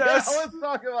 Yeah, Yes. let's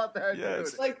talk about that,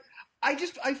 Yes. dude. Like,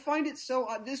 I find it so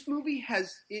odd. This movie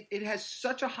has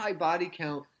such a high body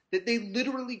count that they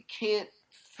literally can't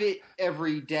fit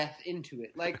every death into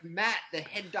it. Like Matt, the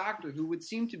head doctor, who would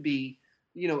seem to be,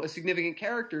 a significant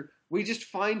character, we just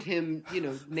find him,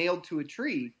 nailed to a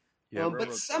tree. Yeah,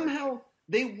 But somehow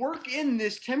they work in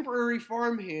this temporary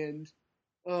farmhand.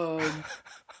 That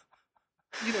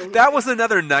was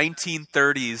another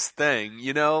 1930s thing,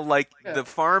 Yeah. the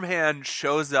farmhand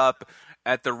shows up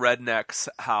at the redneck's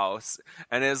house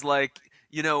and is like,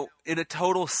 in a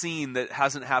total scene that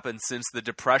hasn't happened since the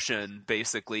Depression,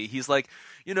 basically. He's like,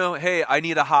 hey, I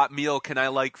need a hot meal. Can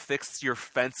I fix your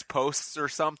fence posts or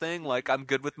something? Like, I'm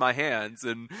good with my hands.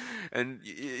 And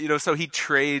so he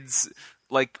trades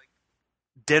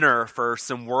dinner for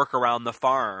some work around the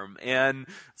farm. And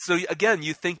so again,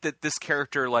 you think that this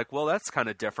character, well, that's kind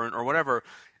of different or whatever.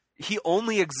 He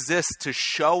only exists to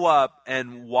show up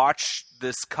and watch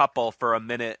this couple for a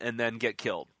minute and then get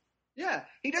killed. Yeah,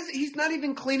 he doesn't. He's not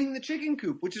even cleaning the chicken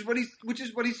coop, which is what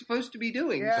he's supposed to be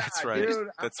doing. Yeah, That's right. dude,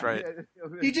 That's right.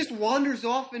 He just wanders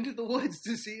off into the woods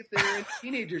to see if there are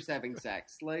teenagers having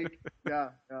sex.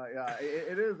 Yeah.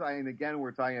 It is. I mean, again,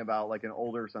 we're talking about an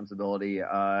older sensibility.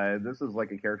 This is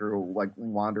a character who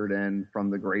wandered in from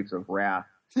the grapes of wrath.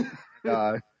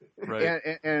 Right.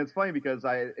 And it's funny because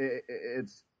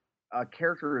it's a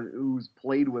character who's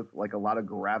played with a lot of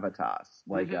gravitas.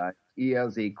 He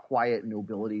has a quiet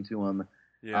nobility to him.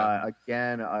 Yeah.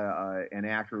 Again, an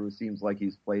actor who seems like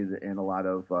he's played in a lot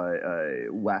of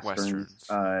westerns.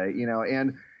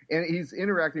 And he's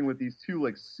interacting with these two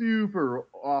super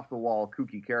off the wall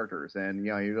kooky characters, and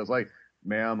he was like,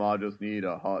 "Ma'am, I'll just need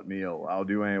a hot meal. I'll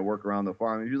do any work around the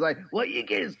farm." And she's like, "What you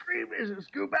get is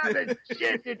scoop out the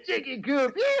chicken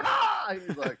coop. Yeehaw!" And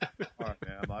he's like, "All right,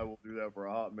 ma'am, I will do that for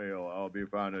a hot meal. I'll be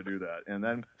fine to do that." And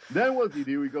then what does he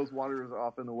do? He goes wanders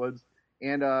off in the woods,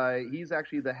 and he's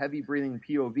actually the heavy breathing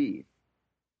POV.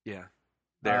 Yeah.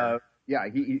 There.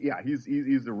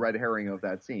 He's the red herring of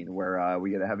that scene where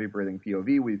we get a heavy breathing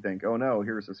POV. We think, oh no,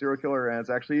 here's a serial killer, and it's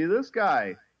actually this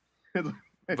guy.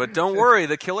 But don't worry,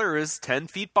 the killer is 10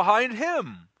 feet behind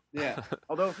him. Yeah.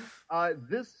 Although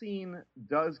this scene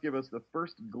does give us the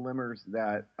first glimmers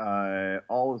that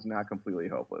all is not completely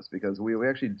hopeless, because we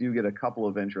actually do get a couple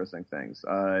of interesting things.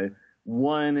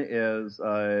 One is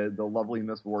the lovely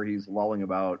Miss Voorhees lolling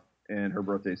about in her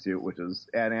birthday suit, which is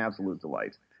an absolute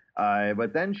delight.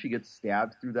 But then she gets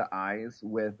stabbed through the eyes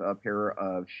with a pair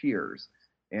of shears.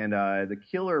 And the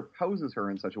killer poses her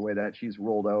in such a way that she's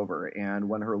rolled over. And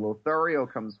when her Lothario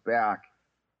comes back,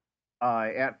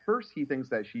 at first he thinks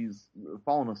that she's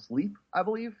fallen asleep, I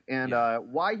believe. And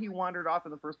why he wandered off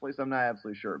in the first place, I'm not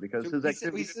absolutely sure. Because his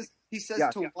activity... He says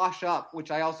to wash up,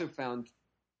 which I also found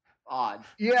odd.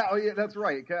 Yeah, that's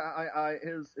right.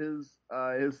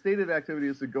 His stated activity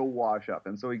is to go wash up.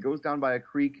 And so he goes down by a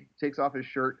creek, takes off his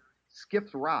shirt,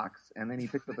 skips rocks, and then he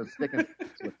picks up a stick and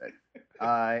sticks with it.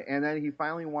 And then he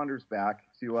finally wanders back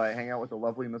to hang out with the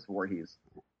lovely Miss Voorhees.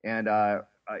 And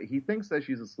he thinks that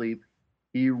she's asleep.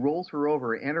 He rolls her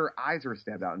over, and her eyes are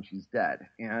stabbed out, and she's dead.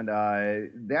 And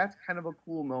that's kind of a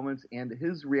cool moment. And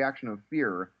his reaction of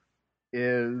fear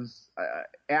is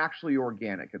actually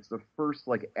organic. It's the first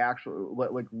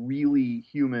actual really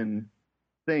human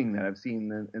thing that I've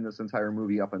seen in this entire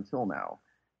movie up until now.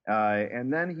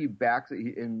 And then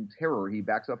in terror, he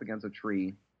backs up against a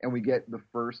tree, and we get the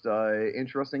first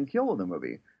interesting kill of the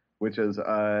movie, which is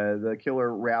the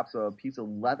killer wraps a piece of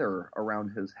leather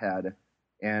around his head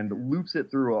and loops it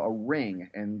through a ring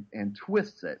and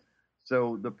twists it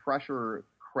so the pressure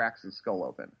cracks his skull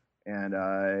open. And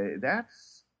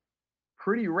that's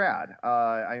pretty rad.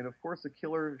 And of course, the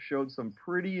killer showed some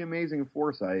pretty amazing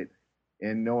foresight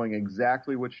in knowing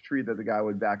exactly which tree that the guy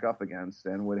would back up against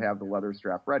and would have the leather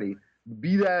strap ready.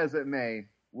 Be that as it may,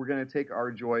 we're going to take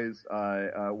our joys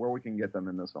where we can get them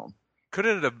in this film. Could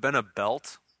it have been a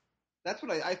belt? That's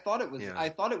what I thought it was. Yeah. I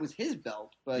thought it was his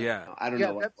belt, but Yeah. I don't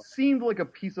know. That seemed like a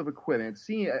piece of equipment. It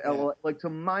seemed like, to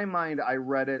my mind, I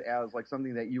read it as like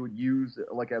something that you would use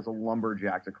like as a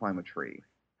lumberjack to climb a tree.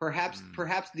 Perhaps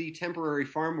the temporary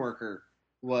farm worker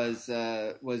was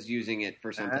using it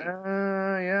for something.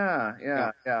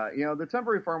 Yeah. The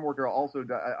temporary farm worker also,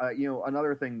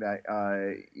 another thing that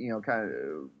kind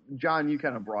of John, you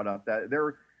kind of brought up that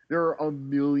there are a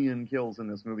million kills in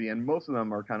this movie, and most of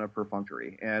them are kind of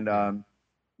perfunctory. And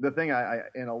the thing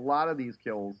in a lot of these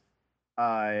kills,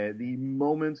 the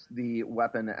moment the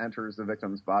weapon enters the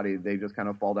victim's body, they just kind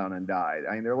of fall down and die.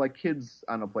 I mean, they're like kids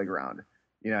on a playground.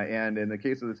 And in the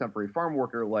case of the temporary farm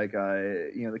worker,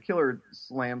 the killer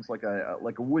slams like a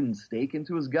wooden stake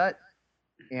into his gut,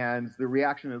 and the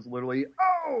reaction is literally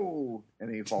 "oh," and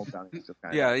then he falls down. And just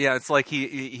kind of It's like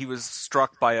he was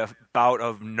struck by a bout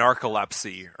of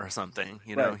narcolepsy or something.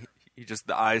 Right. He just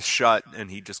the eyes shut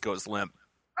and he just goes limp.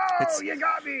 "Oh, you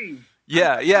got me!"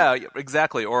 Yeah,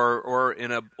 exactly. Or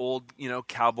in a old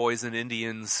Cowboys and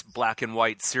Indians black and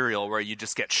white serial where you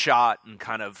just get shot and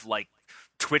kind of like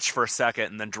twitch for a second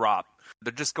and then drop.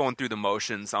 They're just going through the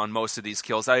motions on most of these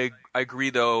kills. I agree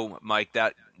though, Mike,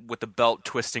 that with the belt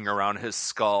twisting around his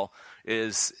skull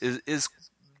is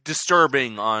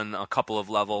disturbing on a couple of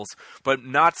levels, but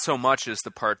not so much as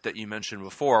the part that you mentioned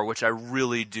before, which I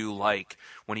really do like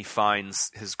when he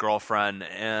finds his girlfriend.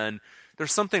 And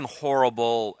there's something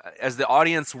horrible. As the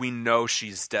audience, we know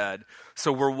she's dead.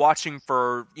 So we're watching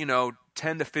for,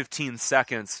 10 to 15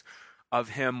 seconds of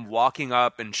him walking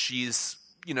up and she's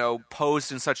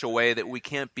posed in such a way that we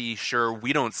can't be sure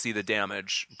we don't see the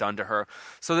damage done to her.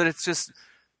 So that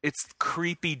it's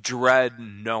creepy dread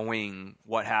knowing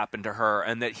what happened to her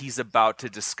and that he's about to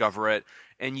discover it.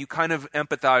 And you kind of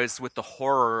empathize with the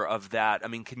horror of that. I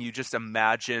mean, can you just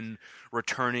imagine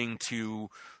returning to,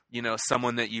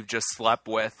 someone that you've just slept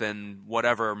with and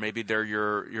whatever, maybe they're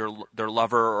their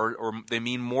lover or they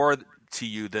mean more to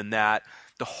you than that.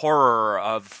 The horror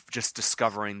of just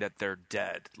discovering that they're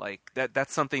dead. Like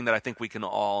that's something that I think we can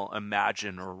all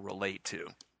imagine or relate to.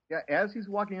 Yeah, as he's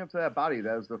walking up to that body,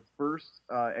 that is the first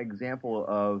example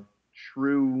of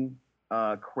true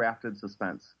crafted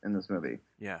suspense in this movie.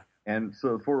 Yeah. And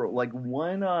so for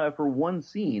one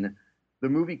scene, the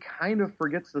movie kind of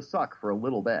forgets to suck for a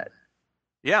little bit.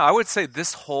 Yeah, I would say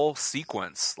this whole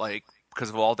sequence, because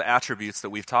of all the attributes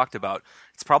that we've talked about,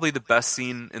 it's probably the best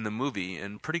scene in the movie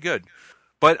and pretty good.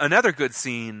 But another good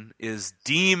scene is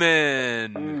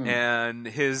Demon and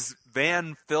his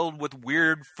van filled with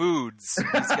weird foods.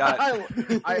 He's got. Let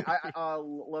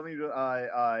me.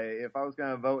 If I was going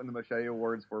to vote in the Machete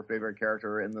Awards for favorite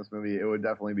character in this movie, it would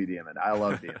definitely be Demon. I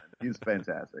love Demon. He's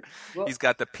fantastic. Well, he's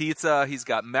got the pizza. He's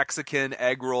got Mexican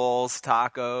egg rolls,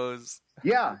 tacos.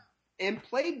 Yeah. And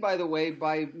played, by the way,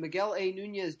 by Miguel A.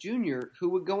 Nunez Jr., who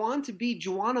would go on to be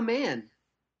Juana Man.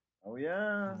 Oh,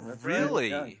 yeah. That's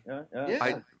really? Right.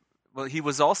 Yeah. Well, he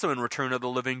was also in Return of the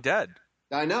Living Dead.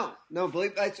 I know. No,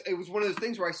 believe it was one of those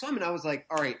things where I saw him and I was like,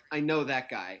 all right, I know that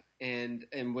guy. And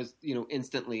was,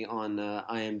 instantly on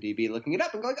IMDb looking it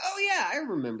up and going, oh, yeah, I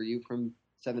remember you from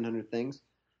 700 Things.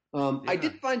 I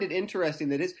did find it interesting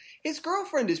that his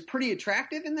girlfriend is pretty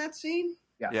attractive in that scene.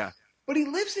 Yeah. But he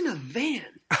lives in a van.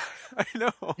 I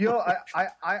know.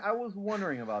 I was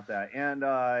wondering about that. And,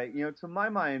 to my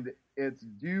mind, it's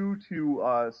due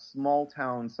to small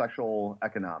town sexual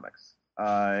economics.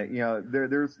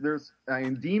 There's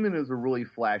Demon is a really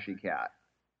flashy cat.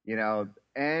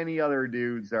 Any other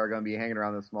dudes that are going to be hanging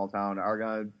around this small town are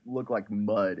going to look like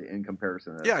mud in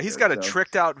comparison. Yeah, he's got a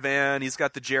tricked out van. He's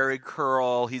got the Jerry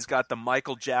curl. He's got the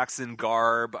Michael Jackson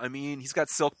garb. I mean, he's got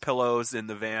silk pillows in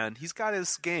the van. He's got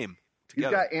his game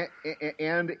together. He's got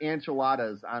and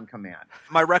enchiladas on command.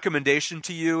 My recommendation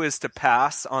to you is to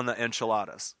pass on the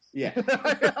enchiladas. Yeah.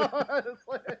 the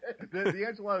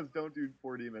enchiladas don't do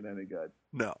poor Demon any good.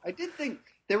 No. I did think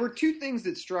there were two things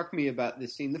that struck me about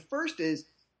this scene. The first is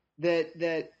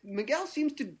that Miguel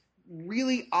seems to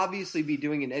really obviously be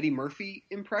doing an Eddie Murphy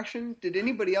impression. Did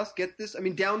anybody else get this? I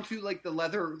mean, down to like the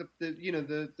leather,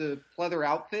 the leather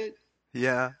outfit.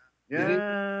 Yeah.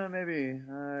 Yeah, maybe.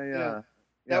 Yeah.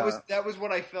 That was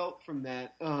what I felt from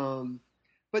that.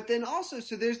 But then also,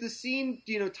 so there's the scene.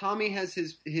 Tommy has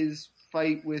his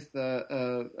fight with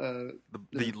the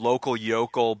local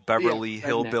yokel Beverly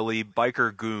hillbilly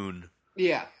biker goon.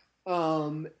 Yeah.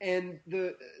 So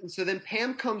then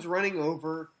Pam comes running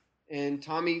over and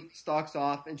Tommy stalks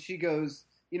off and she goes,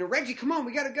 Reggie, come on,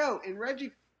 we got to go. And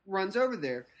Reggie runs over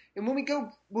there And when we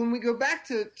go back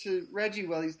to Reggie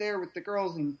while he's there with the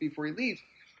girls and before he leaves,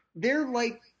 they're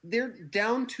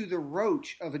down to the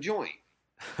roach of a joint.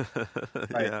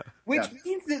 Right. Yeah. Which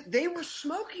means that they were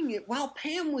smoking it while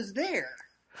Pam was there.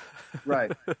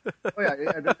 Right. Oh yeah.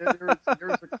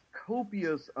 There's a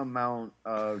copious amount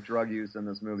of drug use in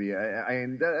this movie. I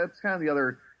mean, that's kind of the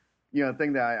other,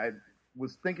 thing that I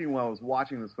was thinking while I was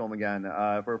watching this film again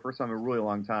for the first time in a really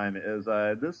long time is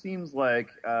this seems like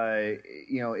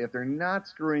if they're not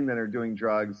screwing, then they're doing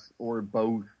drugs or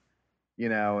both.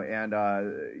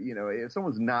 If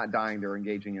someone's not dying, they're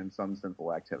engaging in some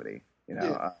sinful activity.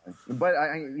 But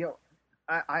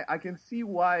I can see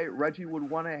why Reggie would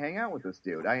want to hang out with this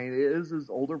dude. I mean, it is his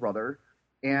older brother,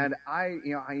 and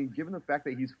given the fact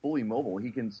that he's fully mobile,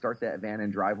 he can start that van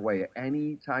and drive away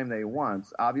any time they want.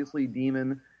 Obviously,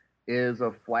 Demon is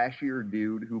a flashier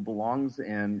dude who belongs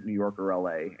in New York or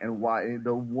LA, and why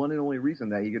the one and only reason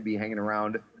that he could be hanging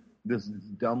around this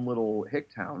dumb little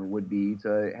hick town would be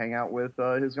to hang out with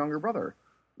his younger brother,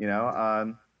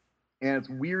 and it's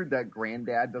weird that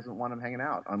Granddad doesn't want him hanging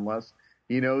out unless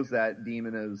he knows that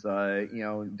Demon is,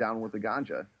 down with the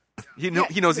ganja. He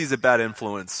knows he's a bad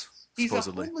influence, He's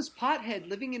supposedly. a homeless pothead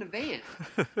living in a van.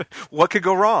 What could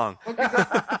go wrong? Okay.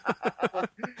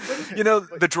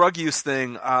 The drug use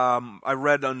thing, I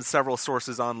read on several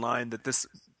sources online that this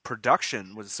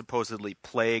production was supposedly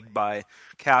plagued by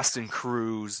cast and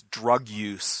crew's drug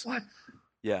use. What?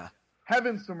 Yeah.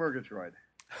 Heavens to Murgatroyd.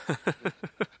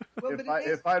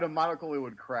 If I had a monocle, it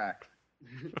would crack.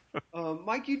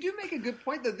 Mike, you do make a good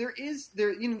point, though. There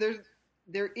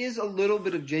is a little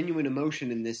bit of genuine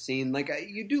emotion in this scene. Like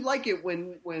you do like it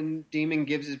when Demon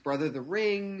gives his brother the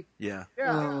ring. Yeah.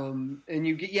 And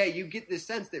you get this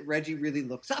sense that Reggie really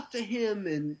looks up to him,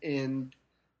 and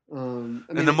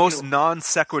the most non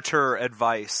sequitur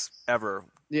advice ever.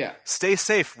 Yeah. Stay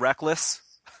safe, reckless.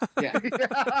 Yeah.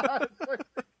 Because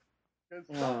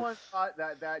someone thought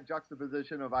that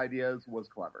juxtaposition of ideas was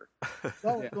clever.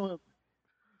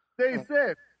 Stay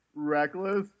safe,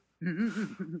 reckless.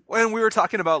 When we were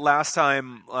talking about last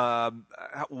time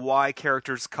why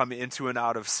characters come into and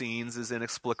out of scenes is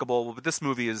inexplicable, but this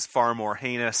movie is far more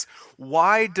heinous.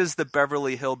 Why does the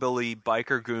Beverly Hillbilly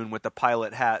biker goon with the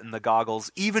pilot hat and the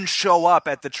goggles even show up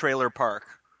at the trailer park?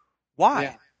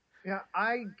 Why? Yeah,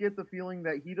 I get the feeling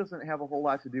that he doesn't have a whole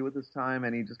lot to do with this time,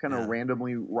 and he just kind of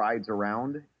randomly rides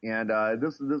around. And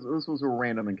this was a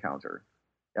random encounter.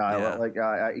 He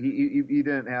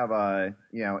didn't have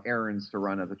errands to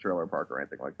run at the trailer park or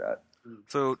anything like that.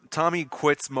 So Tommy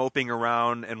quits moping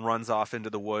around and runs off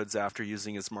into the woods after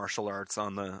using his martial arts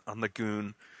on the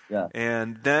goon. Yeah.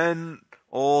 And then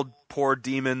old poor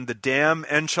Demon, the damn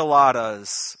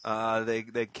enchiladas.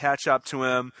 They catch up to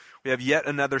him. We have yet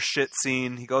another shit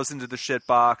scene. He goes into the shit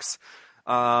box.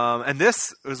 And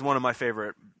this is one of my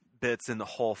favorite bits in the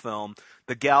whole film.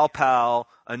 The gal pal,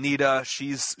 Anita,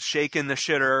 she's shaking the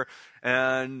shitter,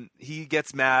 and he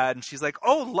gets mad, and she's like,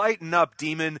 "Oh, lighten up,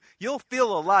 Demon. You'll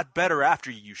feel a lot better after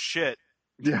you shit."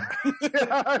 Yeah.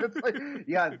 I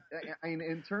mean,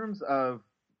 in terms of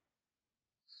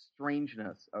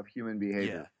strangeness of human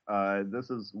behavior, this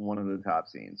is one of the top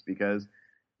scenes because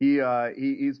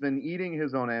he's been eating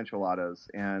his own enchiladas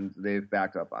and they've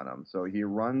backed up on him. So he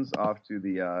runs off to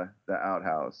the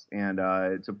outhouse, and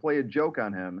to play a joke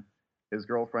on him, his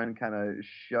girlfriend kind of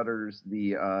shutters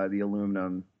the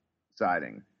aluminum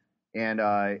siding, and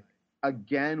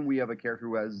again we have a character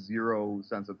who has zero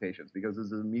sense of patience because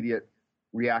his immediate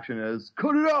reaction is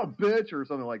 "cut it out, bitch" or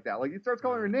something like that. Like he starts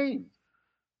calling her names.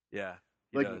 Yeah.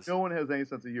 No one has any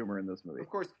sense of humor in this movie. Of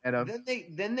course. And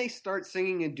then they start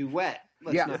singing a duet.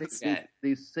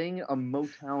 They sing a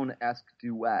Motown-esque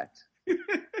duet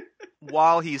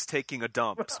while he's taking a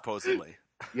dump, supposedly.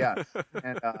 Yes,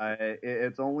 and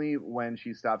it's only when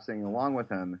she stops singing along with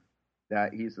him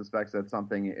that he suspects that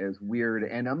something is weird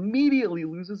and immediately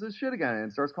loses his shit again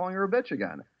and starts calling her a bitch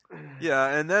again. Yeah,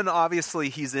 and then obviously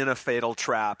he's in a fatal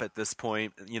trap at this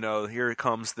point. Here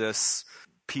comes this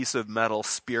piece of metal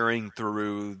spearing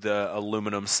through the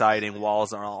aluminum siding,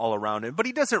 walls are all around him, but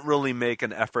he doesn't really make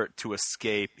an effort to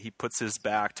escape. He puts his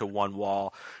back to one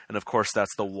wall, and of course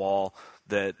that's the wall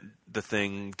that the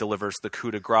thing delivers the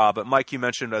coup de grace. But Mike, you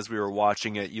mentioned as we were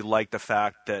watching it, you like the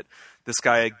fact that this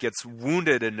guy gets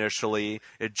wounded initially,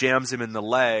 it jams him in the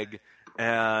leg,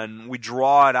 and we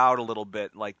draw it out a little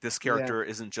bit, like this character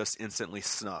isn't just instantly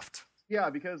snuffed. Yeah,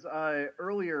 because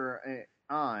earlier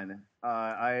on,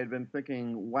 I had been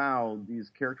thinking, wow, these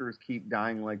characters keep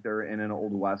dying like they're in an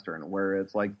old Western, where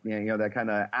it's like, that kind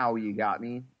of, ow, you got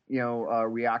me,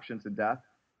 reaction to death.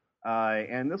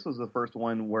 And this was the first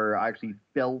one where I actually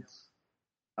felt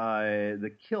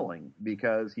the killing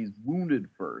because he's wounded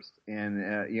first, and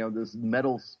this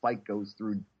metal spike goes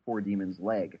through poor Demon's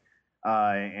leg,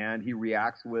 and he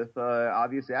reacts with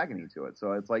obvious agony to it.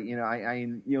 So it's like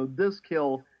this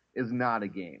kill is not a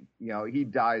game. He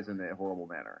dies in a horrible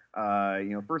manner.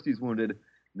 First he's wounded,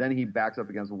 then he backs up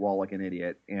against a wall like an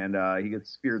idiot, and he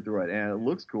gets speared through it, and it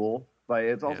looks cool. But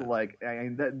it's also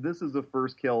this is the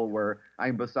first kill where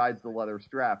besides the leather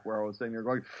strap, where I was sitting there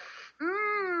going,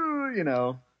 ooh,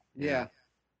 Yeah,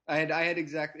 I had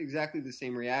exactly the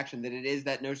same reaction. That it is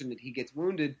that notion that he gets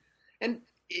wounded, and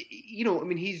he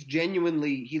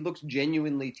looks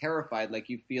genuinely terrified. Like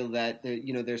you feel that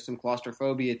there's some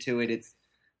claustrophobia to it.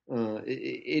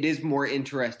 It is more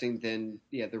interesting than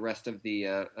the rest of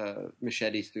the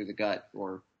machetes through the gut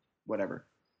or whatever.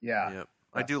 Yeah. Yep.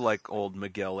 I do like old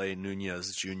Miguel A.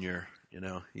 Nunez Jr.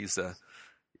 He's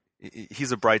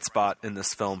a bright spot in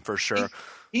this film for sure.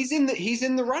 He's in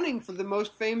the running for the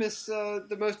most famous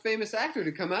actor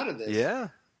to come out of this. Yeah.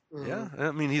 Yeah.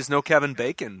 I mean, he's no Kevin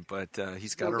Bacon, but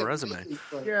he's got a resume.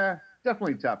 Yeah,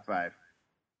 definitely top 5.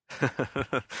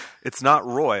 It's not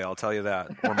Roy, I'll tell you that,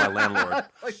 or my landlord.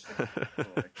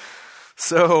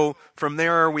 So from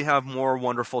there, we have more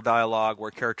wonderful dialogue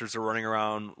where characters are running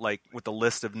around like with a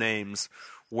list of names.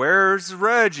 Where's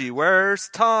Reggie? Where's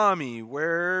Tommy?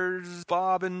 Where's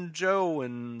Bob and Joe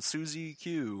and Susie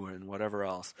Q and whatever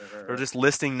else? They're just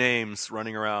listing names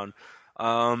running around.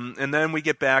 And then we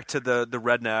get back to the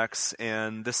rednecks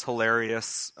and this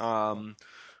hilarious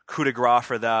coup de grace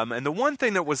for them. And the one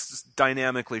thing that was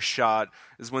dynamically shot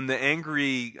is when the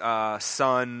angry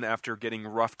son, after getting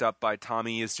roughed up by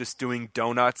Tommy, is just doing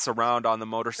donuts around on the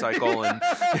motorcycle, and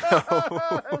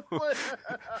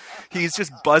he's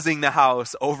just buzzing the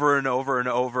house over and over and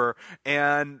over.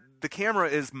 And the camera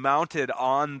is mounted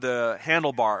on the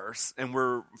handlebars, and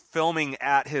we're filming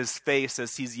at his face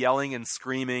as he's yelling and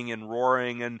screaming and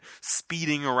roaring and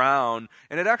speeding around.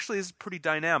 And it actually is pretty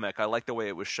dynamic. I like the way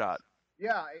it was shot.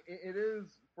 Yeah, it is,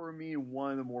 for me, one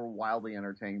of the more wildly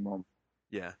entertaining moments.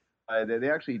 Yeah.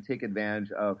 They actually take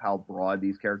advantage of how broad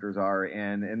these characters are.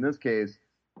 And in this case,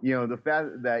 the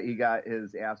fact that he got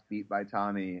his ass beat by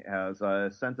Tommy has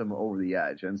sent him over the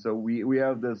edge. And so we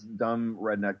have this dumb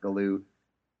redneck galoot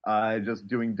just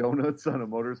doing donuts on a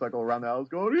motorcycle around the house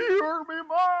going, "He hurt me,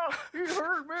 Mom! He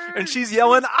hurt me!" And she's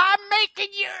yelling, "I'm making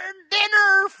your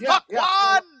dinner,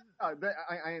 fuckwad!"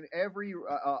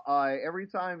 Every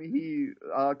time he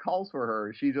calls for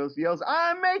her, she just yells,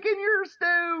 "I'm making your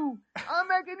stew! I'm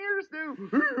making your stew!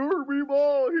 He hurt me,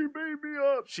 Ma! He beat me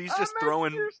up! She's just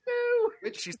throwing your stew!"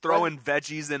 She's throwing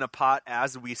veggies in a pot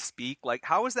as we speak. Like,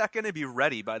 how is that going to be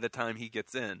ready by the time he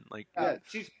gets in? Like,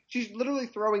 she's literally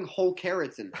throwing whole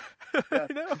carrots in there.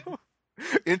 I know.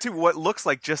 Into what looks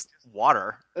like just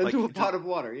water. Into a pot of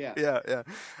water, yeah. Yeah.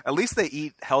 At least they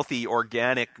eat healthy,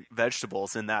 organic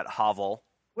vegetables in that hovel.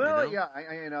 Well, yeah.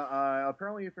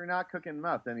 Apparently, if you're not cooking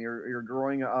meth, then you're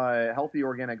growing healthy,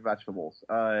 organic vegetables.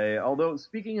 Although,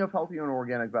 speaking of healthy and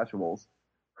organic vegetables,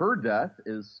 her death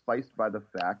is spiced by the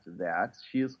fact that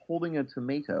she is holding a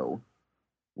tomato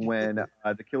when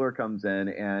the killer comes in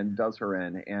and does her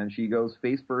in, and she goes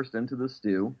face first into the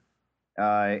stew.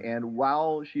 And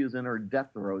while she is in her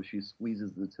death throes, she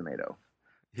squeezes the tomato.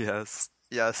 Yes.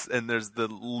 And there's the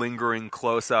lingering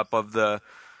close-up of the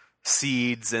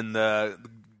seeds and the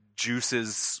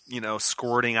juices,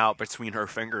 squirting out between her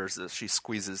fingers as she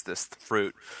squeezes this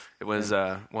fruit. It was,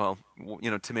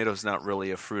 tomato's not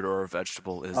really a fruit or a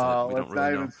vegetable, is it? We don't really know. Let's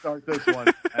not even start this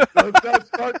one. Let's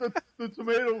start the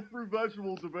tomato fruit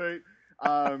vegetable debate.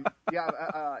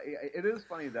 It is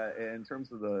funny that in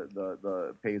terms of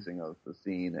the pacing of the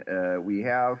scene, we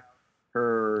have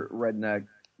her redneck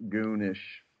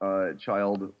goonish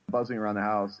child buzzing around the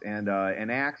house, and an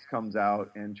axe comes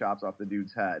out and chops off the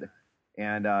dude's head.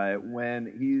 And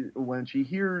when she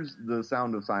hears the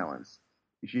sound of silence,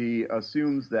 she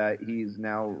assumes that he's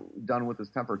now done with his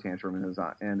temper tantrum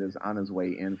and is on his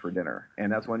way in for dinner.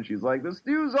 And that's when she's like, "The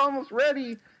stew's almost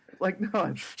ready." Like,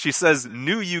 no. She says,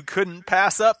 "Knew you couldn't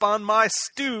pass up on my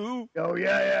stew." Oh,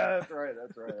 yeah, that's right.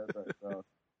 So,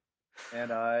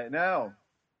 and no,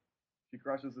 she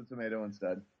crushes the tomato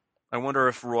instead. I wonder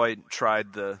if Roy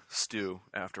tried the stew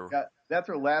after. Yeah, that's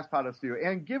her last pot of stew.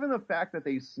 And given the fact that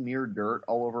they smear dirt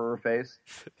all over her face,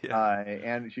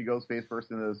 and she goes face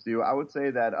first into the stew, I would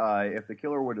say that if the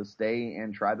killer were to stay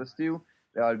and try the stew,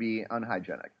 that would be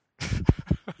unhygienic.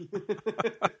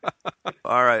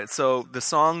 All right, so the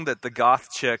song that the goth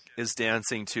chick is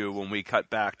dancing to when we cut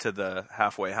back to the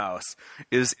halfway house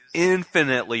is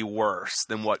infinitely worse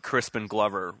than what Crispin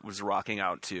Glover was rocking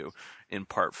out to in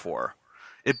part 4.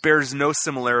 it bears no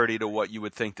similarity to what you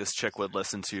would think this chick would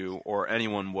listen to or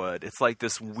anyone would. It's like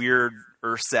this weird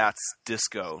ersatz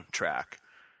disco track.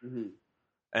 Mm-hmm.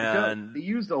 And they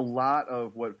used a lot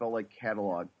of what felt like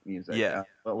catalog music. Yeah.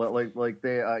 Like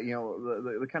they,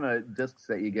 the kind of discs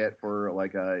that you get for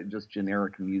like just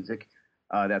generic music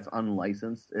that's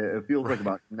unlicensed. It feels like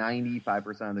about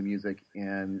 95% of the music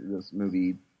in this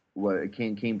movie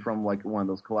came from like one of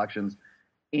those collections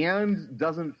and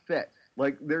doesn't fit.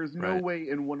 Like there's no way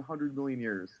in 100 million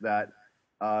years that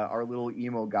our little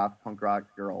emo goth punk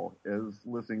rock girl is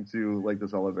listening to like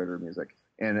this elevator music,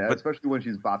 and especially when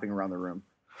she's bopping around the room.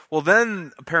 Well,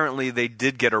 then apparently they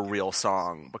did get a real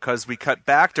song because we cut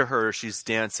back to her. She's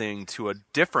dancing to a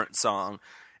different song,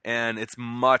 and it's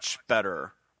much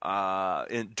better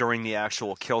during the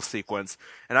actual kill sequence.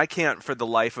 And I can't for the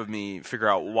life of me figure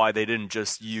out why they didn't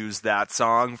just use that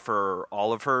song for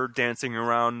all of her dancing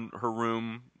around her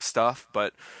room stuff.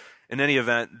 But in any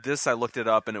event, this I looked it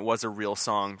up, and it was a real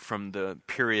song from the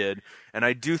period. And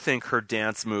I do think her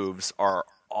dance moves are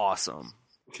awesome.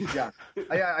 Yeah,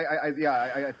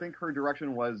 I think her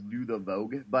direction was do the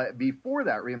Vogue, but before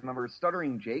that, remember,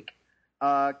 Stuttering Jake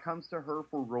comes to her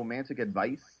for romantic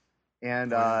advice,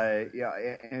 and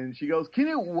and she goes, "Can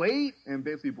it wait?" and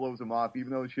basically blows him off, even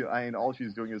though all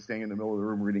she's doing is staying in the middle of the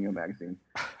room reading a magazine,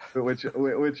 which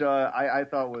I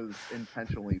thought was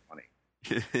intentionally funny.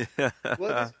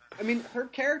 Well, I mean, her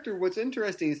character. What's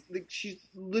interesting is like, she's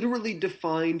literally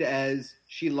defined as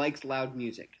she likes loud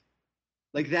music.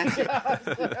 Like that's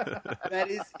that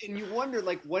is, and you wonder,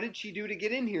 like, what did she do to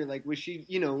get in here? Like, was she,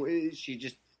 she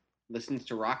just listens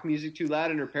to rock music too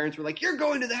loud, and her parents were like, "You're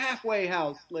going to the halfway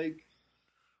house." Like,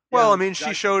 well, I mean,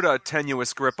 she showed a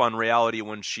tenuous grip on reality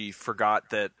when she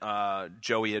forgot that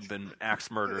Joey had been axe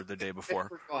murdered the day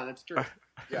before. That's true.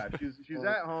 Yeah, she's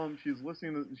at home. She's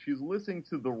listening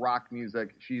to the rock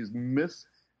music. She's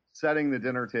setting the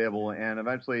dinner table, and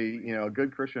eventually, a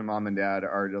good Christian mom and dad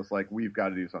are just like, we've got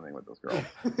to do something with this girl.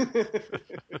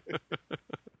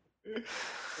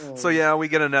 So yeah, we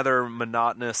get another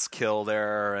monotonous kill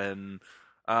there, and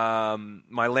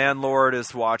my landlord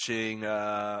is watching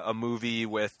a movie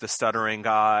with the stuttering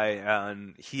guy,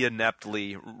 and he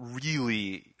ineptly,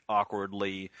 really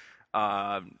awkwardly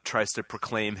tries to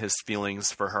proclaim his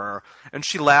feelings for her, and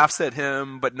she laughs at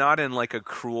him, but not in like a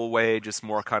cruel way, just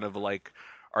more kind of like,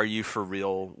 "Are you for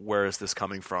real? Where is this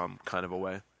coming from?" kind of a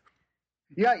way.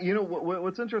 Yeah,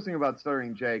 what's interesting about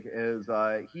Stuttering Jake is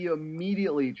he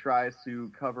immediately tries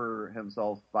to cover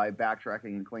himself by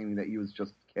backtracking and claiming that he was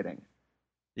just kidding.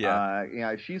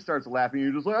 Yeah. She starts laughing.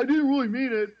 You're just like, "I didn't really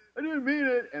mean it. I didn't mean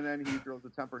it." And then he throws a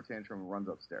temper tantrum and runs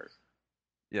upstairs.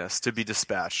 Yes, to be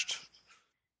dispatched.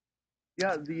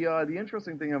 Yeah, the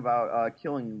interesting thing about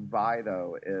killing Vi,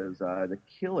 though, is the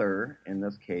killer, in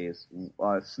this case,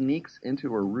 sneaks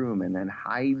into her room and then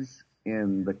hides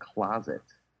in the closet.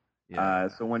 Yeah.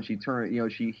 So when she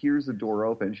she hears the door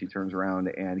open, she turns around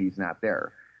and he's not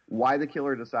there. Why the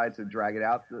killer decides to drag it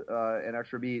out an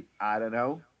extra beat, I don't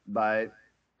know. But,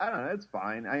 I don't know, it's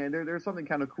fine. There's something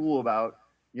kind of cool about,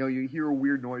 you hear a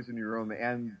weird noise in your room,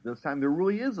 and this time there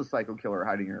really is a psycho killer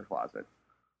hiding in your closet.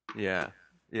 Yeah.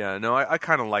 Yeah, no, I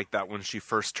kind of like that when she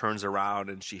first turns around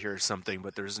and she hears something,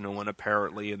 but there's no one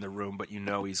apparently in the room, but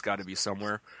he's got to be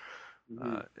somewhere.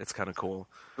 Mm-hmm. It's kind of cool.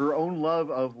 Her own love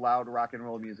of loud rock and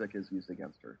roll music is used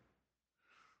against her.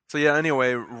 So yeah,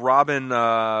 anyway, Robin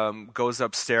goes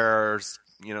upstairs,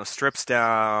 strips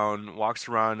down, walks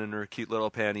around in her cute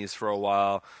little panties for a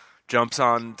while, jumps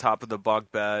on top of the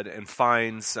bunk bed, and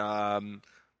finds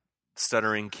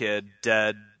stuttering kid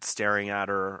dead, staring at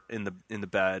her in the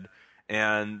bed.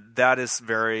 And that is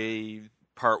very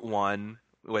part one,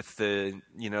 with the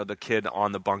kid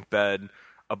on the bunk bed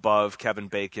above Kevin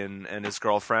Bacon and his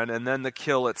girlfriend. And then the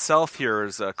kill itself here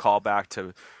is a callback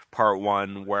to part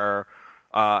one, where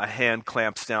a hand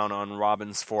clamps down on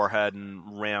Robin's forehead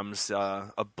and rams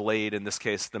a blade, in this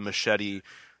case the machete,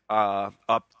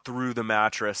 up through the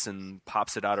mattress and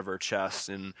pops it out of her chest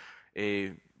in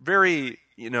a very,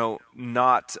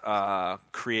 not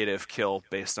creative kill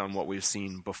based on what we've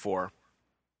seen before.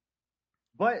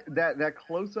 But that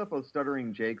close-up of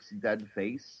Stuttering Jake's dead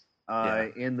face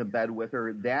in the bed with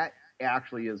her, that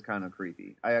actually is kind of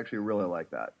creepy. I actually really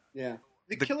like that. Yeah.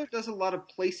 The killer does a lot of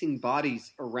placing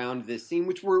bodies around this scene,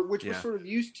 which we're sort of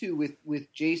used to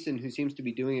with Jason, who seems to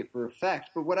be doing it for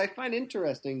effect. But what I find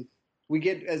interesting, we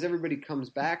get, as everybody comes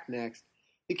back next,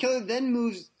 the killer then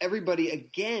moves everybody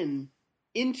again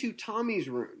into Tommy's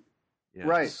room. Yes.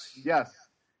 Right, yes.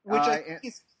 Which I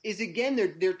think is again,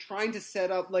 they're trying to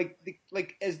set up like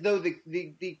as though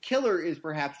the killer is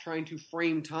perhaps trying to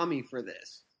frame Tommy for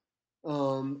this.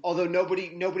 Although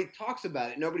nobody talks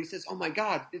about it. Nobody says, "Oh my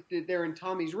God, they're in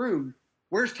Tommy's room.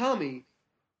 Where's Tommy?"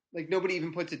 Like nobody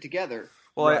even puts it together.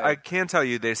 Well, Right. I can tell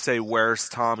you they say "Where's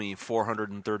Tommy"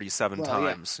 437 Well, yeah.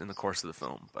 times in the course of the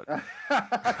film. But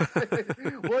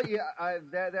Well, yeah,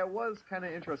 that was kind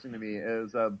of interesting to me.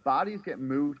 Is bodies get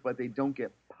moved, but they don't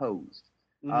get posed.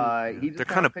 He just they're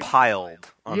kind of picks- piled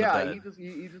on the Yeah, bed.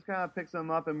 he just kind of picks them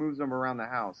up and moves them around the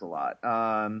house a lot.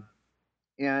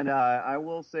 And I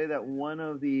will say that one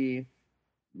of the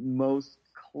most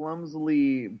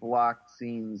clumsily blocked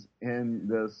scenes in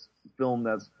this film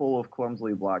that's full of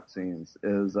clumsily blocked scenes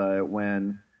is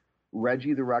when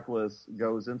Reggie the Reckless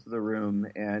goes into the room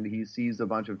and he sees a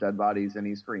bunch of dead bodies and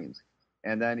he screams.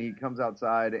 And then he comes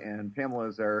outside and Pamela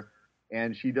is there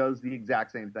and she does the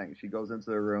exact same thing. She goes into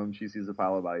the room, she sees a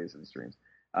pile of bodies and screams.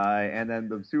 And then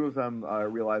the two of them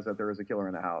realize that there is a killer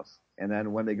in the house. And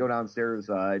then when they go downstairs,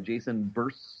 Jason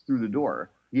bursts through the door.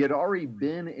 He had already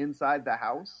been inside the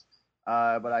house,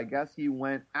 but I guess he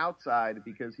went outside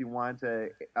because he wanted to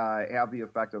have the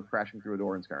effect of crashing through a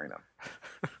door and scaring them.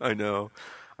 I know.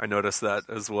 I noticed that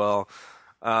as well.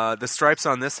 The stripes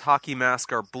on this hockey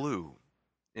mask are blue.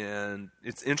 And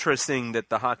it's interesting that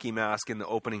the hockey mask in the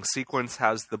opening sequence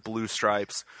has the blue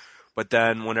stripes. But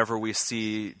then whenever we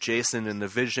see Jason in the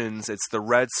visions, it's the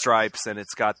red stripes and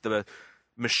it's got the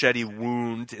machete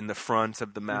wound in the front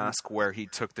of the mask where he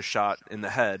took the shot in the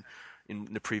head in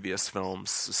the previous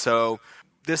films. So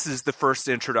this is the first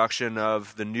introduction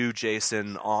of the new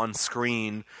Jason on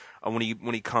screen when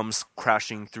he comes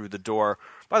crashing through the door.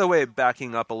 By the way,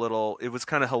 backing up a little, it was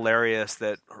kind of hilarious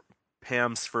that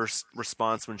Pam's first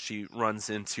response when she runs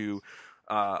into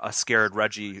a scared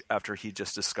Reggie after he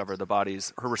just discovered the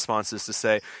bodies, her response is to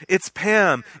say, "It's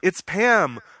Pam! It's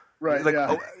Pam!" Right, Like,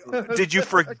 yeah. Did you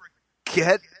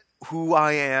forget who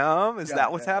I am? Is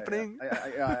that what's happening?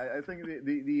 I think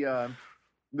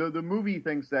the movie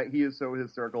thinks that he is so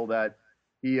hysterical that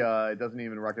he doesn't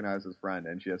even recognize his friend,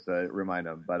 and she has to remind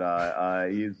him. But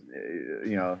he's,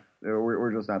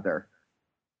 we're just not there.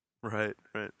 Right.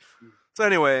 So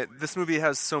anyway, this movie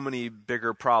has so many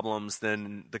bigger problems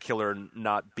than the killer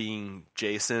not being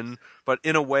Jason. But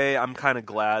in a way, I'm kind of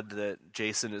glad that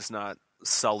Jason is not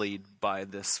sullied by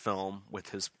this film with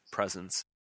his presence.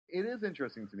 It is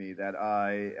interesting to me that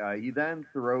he then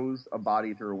throws a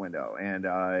body through a window, and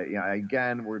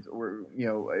again, we're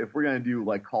if we're gonna do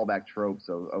like callback tropes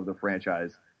of the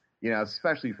franchise,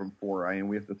 especially from 4, I mean,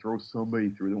 we have to throw somebody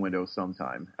through the window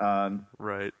sometime.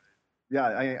 Right. Yeah,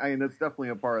 I mean that's definitely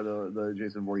a part of the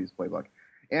Jason Voorhees playbook,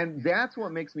 and that's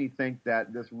what makes me think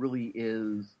that this really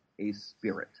is a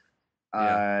spirit.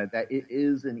 That it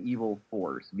is an evil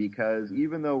force, because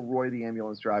even though Roy the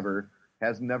ambulance driver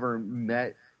has never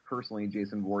met personally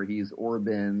Jason Voorhees or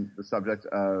been the subject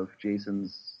of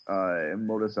Jason's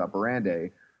modus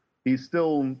operandi, he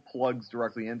still plugs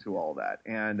directly into all that.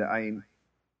 And I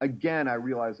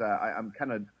realize that I'm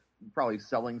kind of probably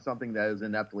selling something that is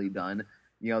ineptly done.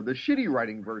 The shitty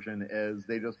writing version is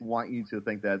they just want you to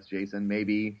think that's Jason.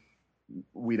 Maybe,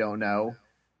 we don't know.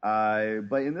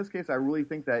 But in this case, I really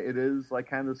think that it is like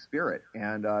kind of the spirit,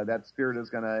 and that spirit is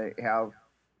going to have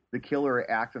the killer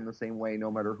act in the same way no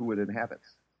matter who it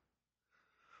inhabits.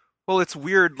 Well, it's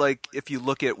weird, like, if you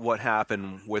look at what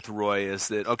happened with Roy, is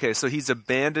that, okay, so he's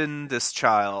abandoned this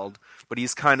child, but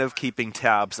he's kind of keeping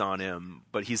tabs on him,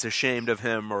 but he's ashamed of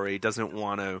him, or he doesn't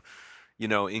want to,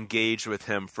 engage with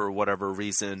him for whatever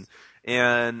reason.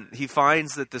 And he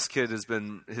finds that this kid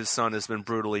his son has been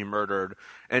brutally murdered.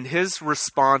 And his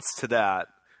response to that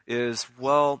is,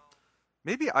 well,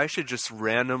 maybe I should just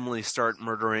randomly start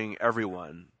murdering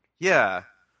everyone. Yeah,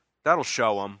 that'll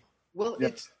show him. Well, Yeah.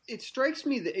 it strikes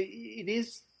me that it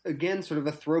is, again, sort of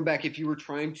a throwback if you were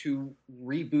trying to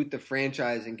reboot the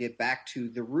franchise and get back to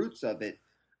the roots of it.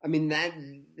 I mean,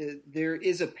 there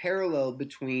is a parallel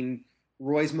between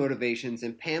Roy's motivations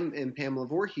and Pamela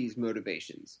Voorhees'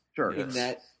 motivations. Sure. Yeah. In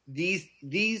that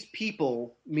these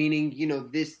people, meaning,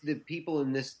 the people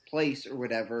in this place or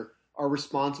whatever, are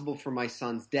responsible for my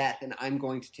son's death, and I'm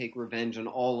going to take revenge on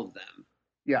all of them.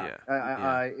 Yeah.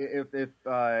 If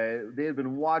they had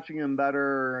been watching him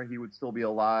better, he would still be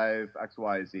alive. X,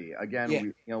 Y, Z.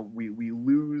 Again, we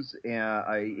lose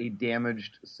a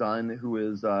damaged son who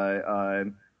is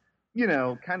kind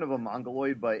of a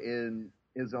mongoloid, but in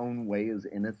his own way is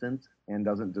innocent and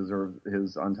doesn't deserve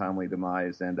his untimely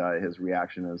demise, and his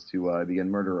reaction is to begin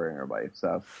murdering everybody.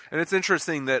 So, and it's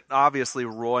interesting that obviously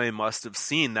Roy must have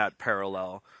seen that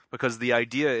parallel, because the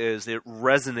idea is it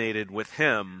resonated with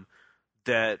him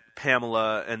that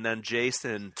Pamela and then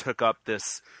Jason took up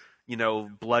this,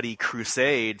 bloody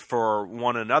crusade for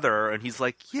one another, and he's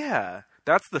like, yeah,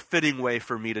 that's the fitting way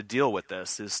for me to deal with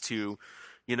this, is to,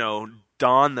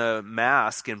 don the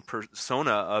mask and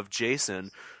persona of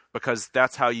Jason, because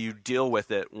that's how you deal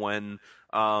with it when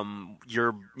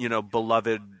your,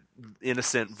 beloved,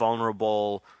 innocent,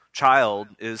 vulnerable child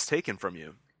is taken from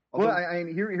you. Well,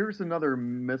 here's another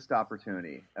missed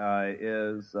opportunity.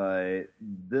 This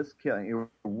killing?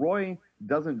 Roy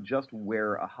doesn't just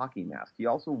wear a hockey mask; he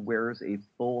also wears a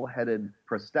full-headed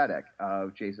prosthetic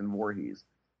of Jason Voorhees.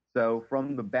 So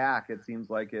from the back, it seems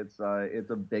like it's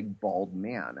a big bald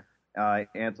man. And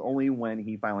it's only when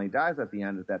he finally dies at the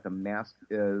end that the mask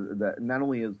that not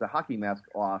only is the hockey mask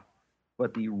off,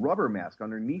 but the rubber mask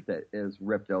underneath it is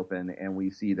ripped open, and we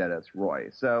see that it's Roy.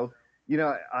 So.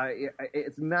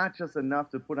 It's not just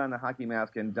enough to put on a hockey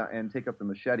mask and take up the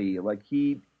machete. Like,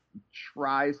 he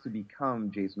tries to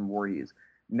become Jason Voorhees.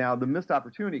 Now, the missed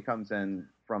opportunity comes in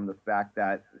from the fact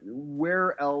that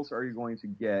where else are you going to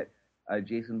get a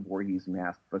Jason Voorhees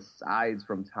mask besides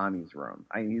from Tommy's room?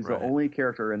 I mean, he's the only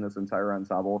character in this entire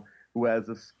ensemble who has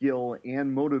the skill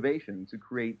and motivation to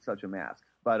create such a mask.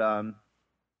 But and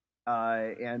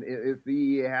if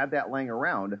he had that laying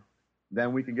around,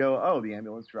 then we could go, oh, the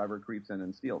ambulance driver creeps in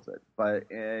and steals it.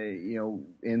 But,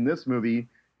 in this movie,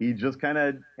 he just kind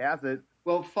of has it.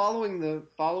 Well, following the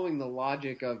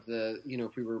logic of the,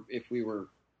 if we were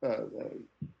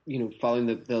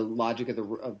following the logic of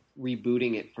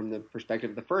rebooting it from the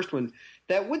perspective of the first one,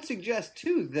 that would suggest,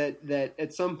 too, that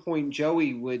at some point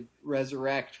Joey would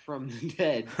resurrect from the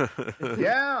dead.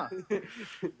 Yeah.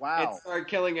 Wow. And start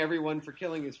killing everyone for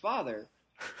killing his father.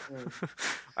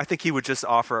 I think he would just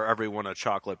offer everyone a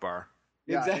chocolate bar.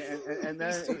 Yeah, exactly. And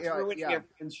then ruining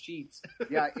everyone's sheets.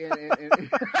 Yeah,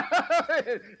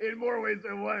 in more ways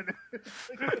than one.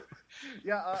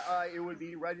 It would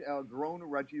be grown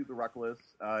Reggie the Reckless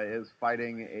is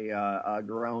fighting a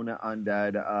grown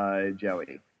undead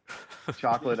Joey.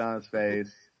 Chocolate on his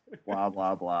face. Blah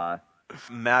blah blah.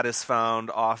 Matt is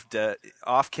found off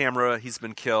camera. He's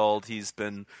been killed. He's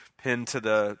been pinned to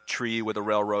the tree with a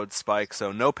railroad spike,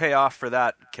 so no payoff for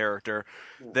that character.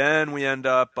 Then we end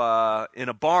up in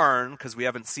a barn, because we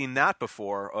haven't seen that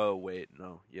before. Oh, wait,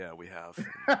 no. Yeah, we have.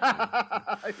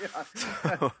 Yeah,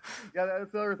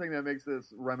 that's the other thing that makes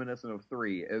this reminiscent of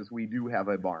 3, is we do have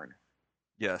a barn.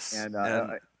 Yes. And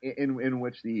in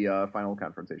which the final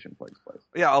confrontation takes place.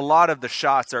 Yeah, a lot of the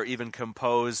shots are even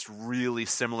composed really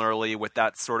similarly, with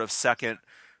that sort of second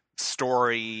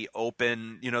story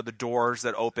open, the doors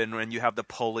that open, and you have the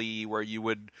pulley where you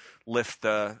would lift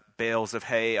the bales of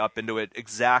hay up into it,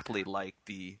 exactly like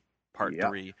the part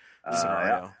 3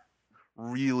 scenario.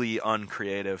 Really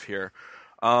uncreative here.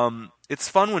 It's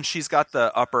fun when she's got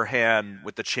the upper hand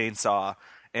with the chainsaw,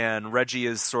 and Reggie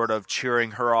is sort of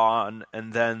cheering her on,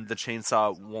 and then the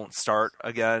chainsaw won't start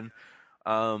again.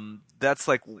 That's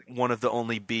like one of the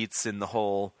only beats in the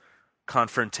whole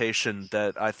confrontation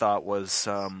that I thought was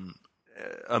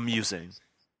amusing.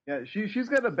 Yeah, she's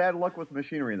got a bad luck with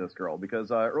machinery, this girl,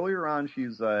 because earlier on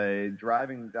she's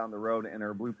driving down the road in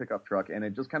her blue pickup truck, and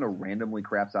it just kind of randomly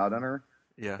craps out on her.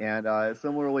 Yeah. And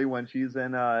similarly, when she's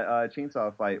in a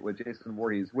chainsaw fight with Jason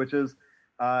Voorhees, which is,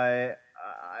 to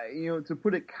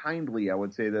put it kindly, I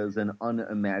would say that is an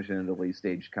unimaginatively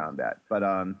staged combat. But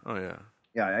and the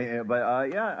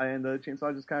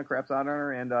chainsaw just kind of craps out on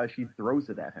her, and she throws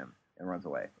it at him and runs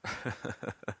away.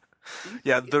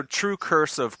 Yeah, the true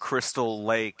curse of Crystal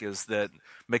Lake is that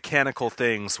mechanical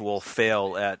things will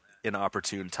fail at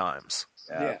inopportune times.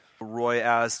 Yeah. Roy,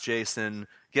 as Jason,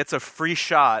 gets a free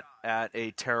shot at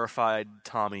a terrified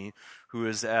Tommy, who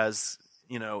is as,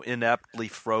 ineptly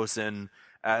frozen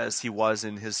as he was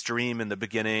in his dream in the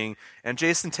beginning. And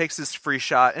Jason takes his free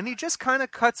shot, and he just kind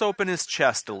of cuts open his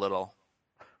chest a little.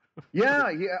 Yeah,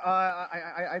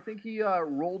 I think he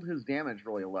rolled his damage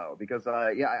really low, because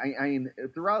I mean,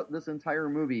 throughout this entire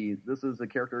movie, this is a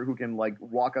character who can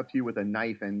walk up to you with a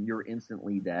knife and you're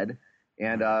instantly dead.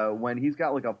 And when he's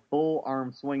got a full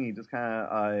arm swing, he just kind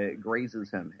of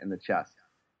grazes him in the chest,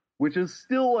 which is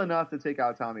still enough to take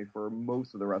out Tommy for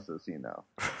most of the rest of the scene, though.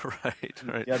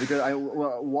 Right. Yeah, because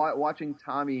watching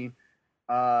Tommy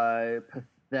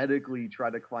pathetically try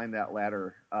to climb that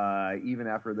ladder, even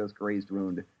after this grazed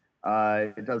wound.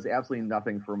 It does absolutely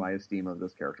nothing for my esteem of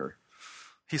this character.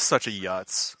 He's such a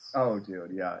yutz. Oh,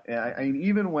 dude, yeah. And I mean,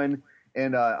 even when,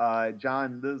 and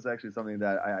John, this is actually something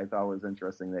that I thought was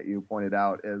interesting that you pointed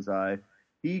out, is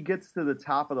he gets to the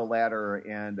top of the ladder,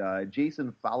 and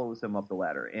Jason follows him up the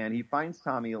ladder, and he finds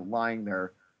Tommy lying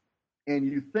there, and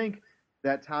you think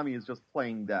that Tommy is just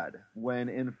playing dead, when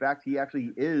in fact he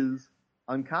actually is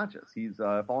unconscious. He's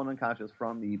fallen unconscious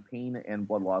from the pain and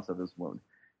blood loss of his wound.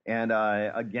 And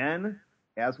again,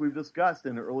 as we've discussed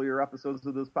in earlier episodes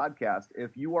of this podcast,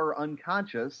 if you are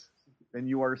unconscious, then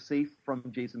you are safe from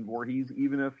Jason Voorhees,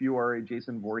 even if you are a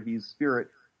Jason Voorhees spirit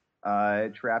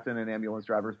trapped in an ambulance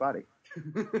driver's body.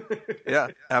 Yeah,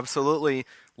 absolutely.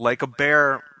 Like a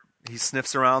bear, he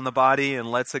sniffs around the body and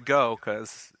lets it go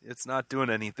because it's not doing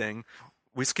anything.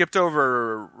 We skipped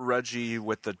over Reggie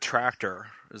with the tractor.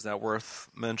 Is that worth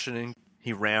mentioning?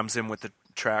 He rams him with the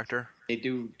tractor. They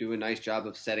do a nice job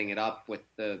of setting it up with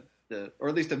the or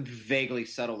at least a vaguely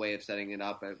subtle way of setting it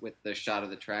up with the shot of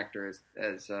the tractor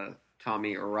as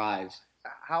Tommy arrives.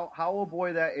 How a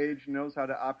boy that age knows how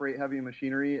to operate heavy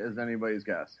machinery is anybody's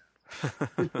guess.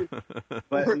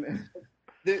 But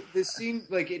the scene,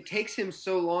 like, it takes him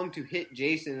so long to hit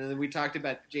Jason, and then we talked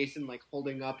about Jason like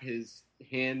holding up his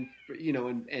hand,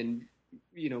 and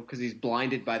because he's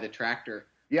blinded by the tractor.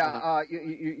 Yeah,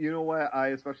 you know what I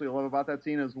especially love about that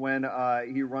scene is when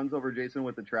he runs over Jason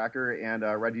with the tractor and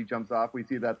Reggie jumps off. We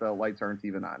see that the lights aren't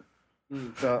even on.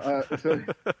 So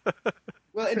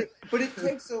well, but it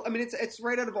takes so. I mean, it's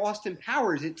right out of Austin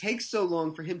Powers. It takes so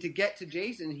long for him to get to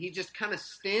Jason. He just kind of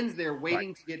stands there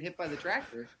waiting to get hit by the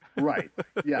tractor. Right.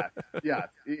 Yeah.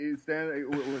 He stands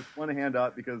with one hand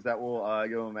up because that will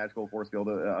give him a magical force field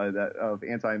of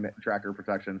anti-tracker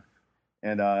protection.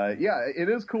 And it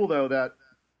is cool though that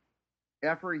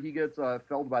after he gets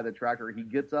felled by the tractor, he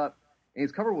gets up and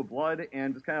he's covered with blood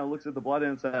and just kind of looks at the blood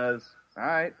and says, "All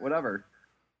right, whatever,"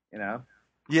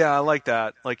 Yeah, I like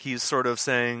that. Like he's sort of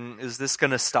saying, "Is this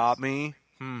going to stop me?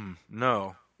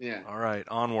 No." Yeah. All right,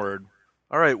 onward.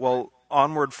 All right, well,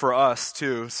 onward for us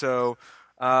too. So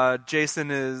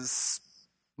Jason is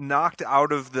knocked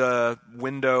out of the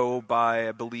window by,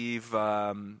 I believe,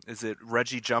 is it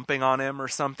Reggie jumping on him or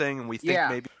something? And we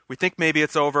think maybe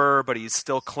it's over, but he's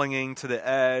still clinging to the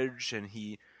edge, and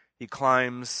he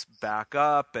climbs back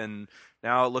up, and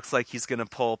now it looks like he's going to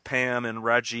pull Pam and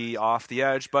Reggie off the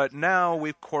edge. But now we,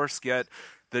 of course, get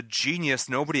the genius,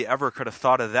 nobody ever could have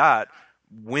thought of that,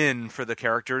 win for the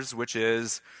characters, which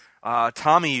is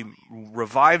Tommy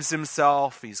revives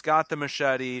himself. He's got the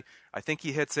machete. I think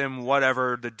he hits him,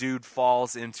 whatever. The dude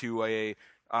falls into a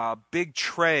big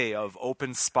tray of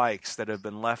open spikes that have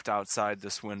been left outside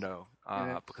this window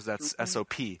because that's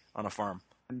SOP on a farm.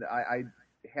 And I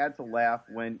had to laugh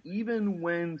when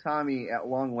Tommy, at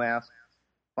long last,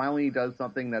 finally does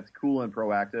something that's cool and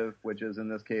proactive, which is in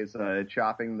this case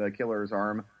chopping the killer's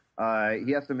arm.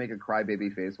 He has to make a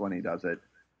crybaby face when he does it.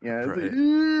 Yeah,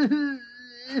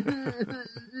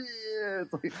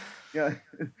 it's like,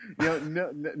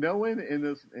 no one in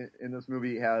this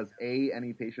movie has A,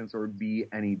 any patience, or B,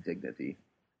 any dignity.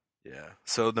 Yeah.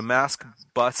 So the mask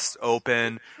busts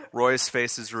open, Roy's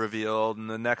face is revealed, and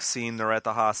the next scene they're at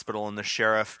the hospital, and the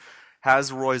sheriff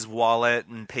has Roy's wallet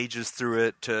and pages through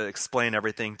it to explain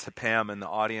everything to Pam and the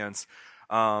audience.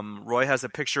 Roy has a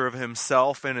picture of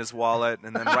himself in his wallet,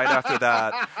 and then right after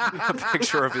that, a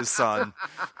picture of his son,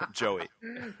 Joey.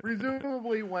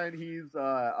 Presumably, when he's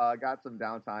got some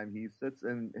downtime, he sits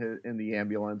in the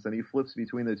ambulance and he flips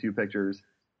between the two pictures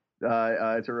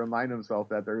to remind himself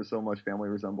that there is so much family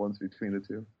resemblance between the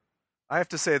two. I have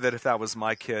to say that if that was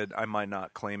my kid, I might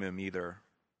not claim him either.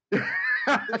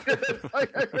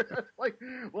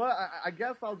 Well, I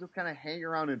guess I'll just kind of hang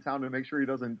around in town to make sure he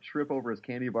doesn't trip over his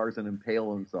candy bars and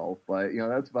impale himself. But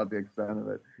that's about the extent of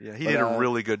it. Yeah, he did a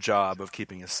really good job of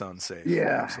keeping his son safe.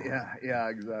 Yeah,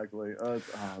 exactly.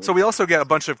 So we also get a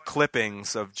bunch of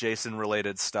clippings of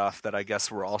Jason-related stuff that I guess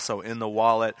were also in the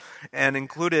wallet, and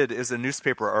included is a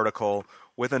newspaper article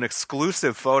with an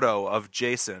exclusive photo of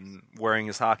Jason wearing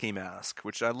his hockey mask,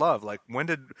 which I love. Like, when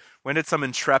did some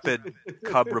intrepid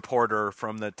Cub reporter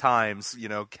from the Times,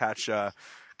 catch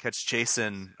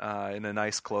Jason in a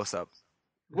nice close-up?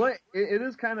 Well, it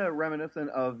is kind of reminiscent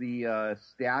of the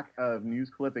stack of news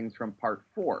clippings from Part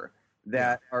 4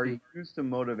 that are used to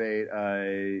motivate,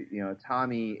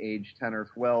 Tommy, age 10 or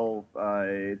 12,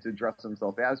 to dress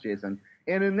himself as Jason.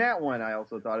 And in that one, I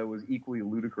also thought it was equally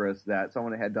ludicrous that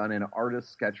someone had done an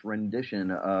artist sketch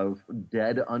rendition of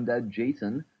dead undead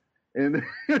Jason, and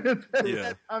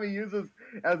that Tommy uses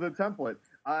as a template.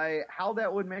 How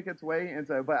that would make its way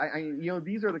into, but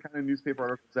these are the kind of newspaper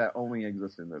articles that only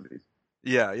exist in movies.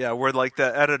 Yeah, where like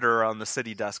the editor on the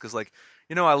city desk is like,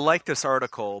 I like this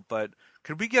article, but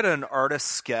could we get an artist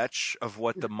sketch of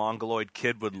what the Mongoloid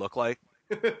kid would look like?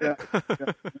 Yeah.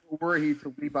 Were he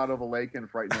to leap out of a lake and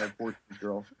frighten that poor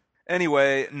girl.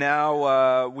 Anyway,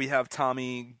 now we have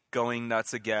Tommy going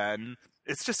nuts again.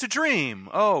 It's just a dream.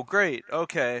 Oh, great.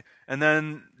 Okay. And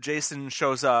then Jason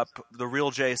shows up, the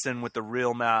real Jason with the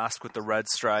real mask with the red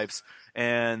stripes,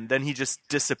 and then he just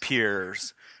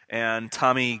disappears. And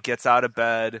Tommy gets out of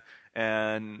bed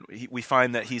and we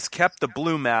find that he's kept the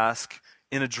blue mask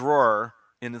in a drawer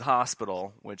in the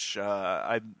hospital, which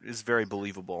is very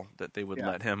believable that they would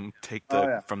let him take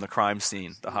from the crime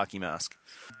scene, the hockey mask.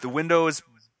 The window is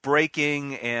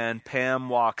breaking, and Pam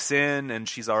walks in, and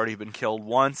she's already been killed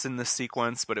once in this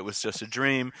sequence, but it was just a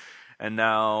dream. And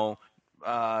now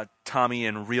Tommy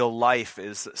in real life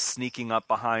is sneaking up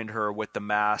behind her with the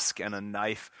mask and a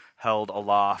knife held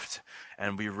aloft,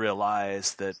 and we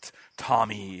realize that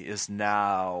Tommy is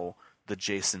now the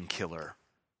Jason killer.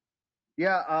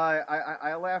 Yeah,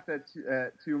 I laughed at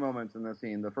two moments in the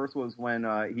scene. The first was when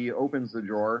he opens the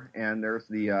drawer and there's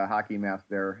the hockey mask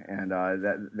there, and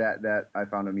that I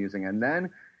found amusing. And then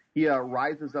he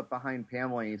rises up behind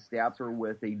Pamela and he stabs her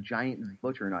with a giant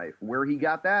butcher knife. Where he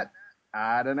got that,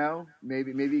 I don't know.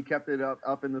 Maybe he kept it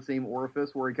up in the same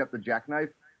orifice where he kept the jackknife.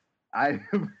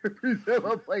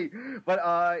 Presumably, but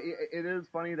it is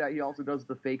funny that he also does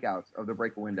the fake outs of the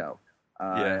break window.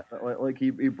 Like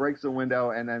he breaks the window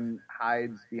and then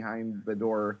hides behind the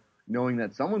door, knowing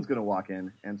that someone's going to walk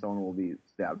in and someone will be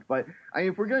stabbed. But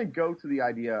if we're going to go to the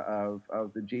idea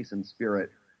of the Jason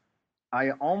spirit, I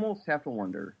almost have to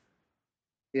wonder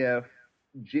if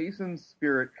Jason's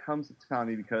spirit comes to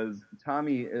Tommy because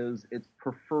Tommy is its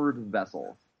preferred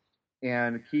vessel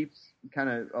and keeps kind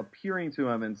of appearing to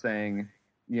him and saying,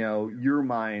 you're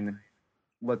mine.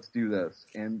 Let's do this.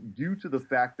 And due to the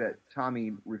fact that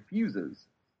Tommy refuses,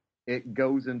 it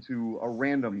goes into a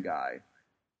random guy.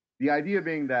 The idea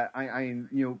being that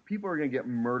people are going to get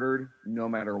murdered no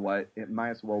matter what. It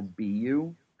might as well be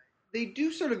you. They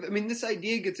do this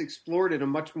idea gets explored in a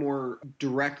much more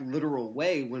direct, literal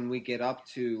way when we get up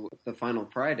to the final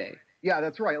Friday. Yeah,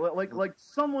 that's right. Like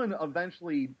someone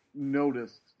eventually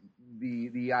noticed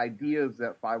the ideas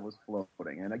that Five was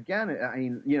floating. And again,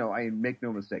 I make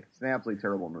no mistake, it's an absolutely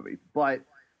terrible movie. But,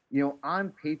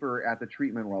 on paper, at the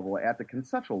treatment level, at the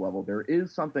conceptual level, there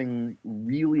is something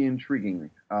really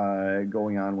intriguing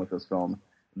going on with this film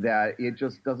that it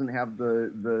just doesn't have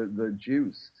the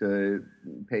juice to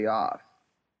pay off.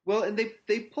 Well, and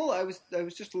they pull. I was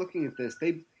just looking at this.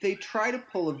 They try to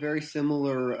pull a very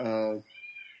similar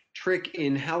trick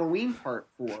in Halloween Part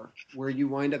 4, where you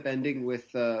wind up ending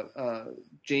with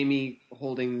Jamie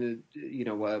holding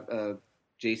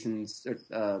Jason's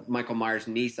Michael Myers'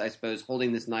 niece, I suppose,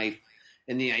 holding this knife,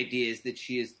 and the idea is that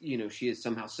she has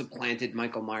somehow supplanted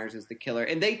Michael Myers as the killer,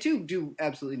 and they too do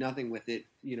absolutely nothing with it,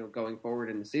 going forward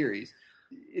in the series.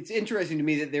 It's interesting to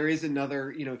me that there is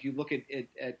another, if you look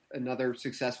at another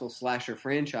successful slasher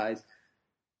franchise,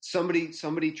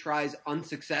 somebody tries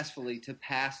unsuccessfly to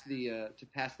pass the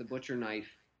butcher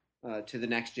knife to the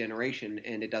next generation,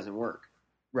 and it doesn't work.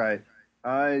 Right.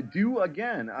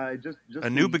 Just a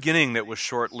new beginning that was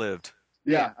short-lived.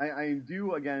 Yeah, I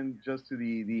do again just to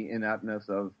the ineptness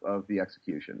of the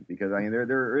execution, because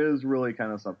there is really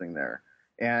kind of something there,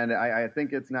 and I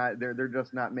think it's not they're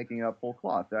just not making up whole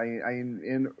cloth.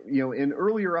 In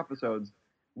earlier episodes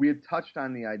we had touched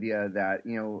on the idea that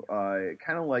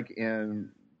kind of like in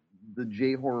the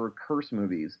J-horror curse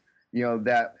movies,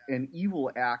 that an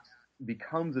evil act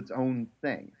becomes its own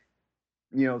thing.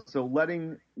 So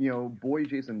letting, boy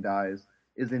Jason dies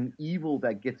is an evil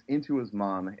that gets into his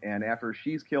mom, and after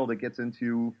she's killed, it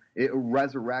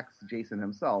resurrects Jason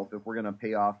himself, if we're going to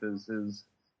pay off his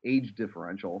age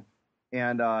differential.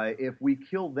 And if we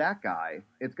kill that guy,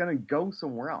 it's going to go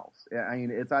somewhere else.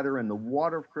 It's either in the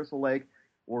water of Crystal Lake,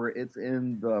 or it's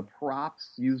in the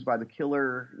props used by the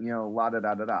killer,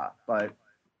 la-da-da-da-da. But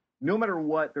no matter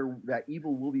what, that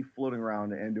evil will be floating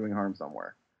around and doing harm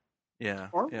somewhere. Yeah.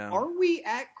 Are we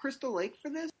at Crystal Lake for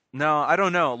this? No, I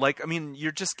don't know.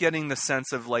 You're just getting the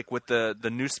sense of, with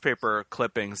the newspaper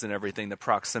clippings and everything, the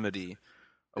proximity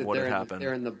of what had happened.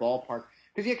 They're in the ballpark.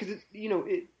 Because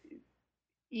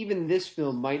even this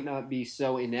film might not be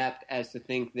so inept as to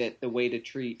think that the way to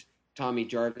treat Tommy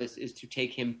Jarvis is to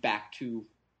take him back to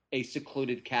a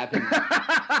secluded cabin.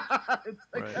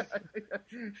 Right.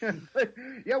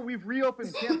 Yeah, we've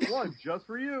reopened Camp Blood just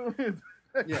for you.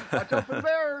 Yeah, watch out for the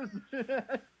bears.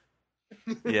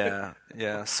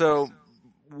 Yeah. So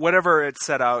whatever it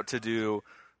set out to do,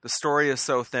 the story is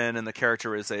so thin and the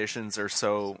characterizations are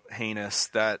so heinous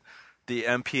that the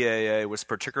MPAA was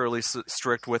particularly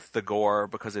strict with the gore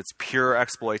because it's pure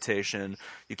exploitation.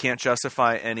 You can't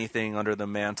justify anything under the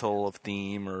mantle of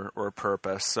theme or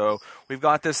purpose. So we've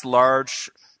got this large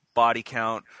body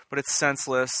count, but it's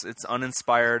senseless, it's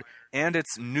uninspired, and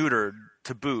it's neutered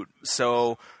to boot.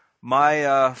 So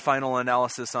my final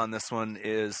analysis on this one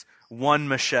is 1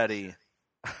 machete.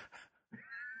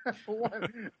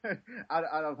 out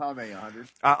of how many? 100?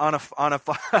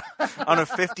 On a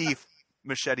 50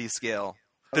 machete scale.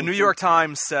 The New York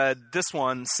Times said this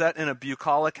one, set in a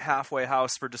bucolic halfway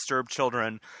house for disturbed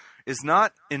children, is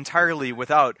not entirely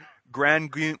without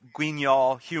grand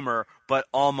guignol humor, but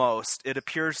almost. It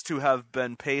appears to have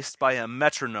been paced by a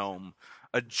metronome.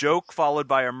 A joke followed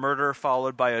by a murder,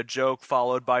 followed by a joke,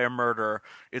 followed by a murder.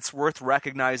 It's worth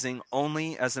recognizing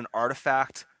only as an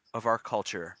artifact of our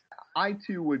culture. I,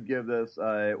 too, would give this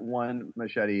one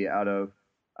machete out of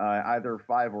either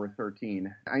 5 or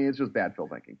 13. I mean, it's just bad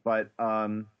filmmaking. But,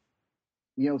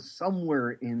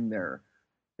 somewhere in there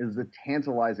is the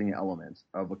tantalizing element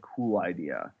of a cool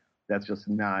idea that's just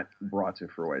not brought to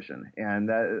fruition. And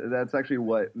that's actually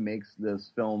what makes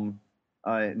this film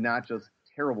not just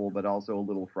terrible, but also a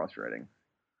little frustrating.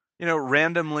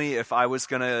 Randomly, if I was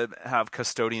going to have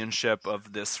custodianship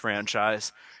of this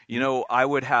franchise, I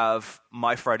would have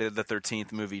my Friday the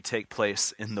 13th movie take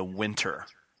place in the winter.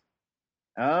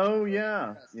 Oh,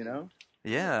 yeah.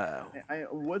 Yeah.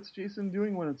 What's Jason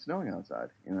doing when it's snowing outside,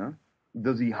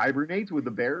 Does he hibernate with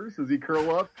the bears? Does he curl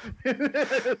up?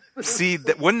 See,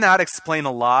 wouldn't that explain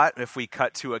a lot if we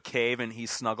cut to a cave and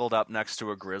he's snuggled up next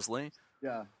to a grizzly?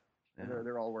 Yeah.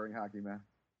 They're all wearing hockey masks.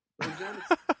 So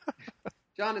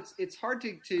John, it's hard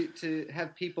to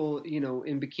have people,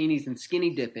 in bikinis and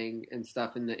skinny dipping and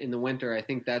stuff in the winter. I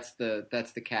think that's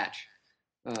the catch.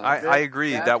 I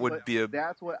agree.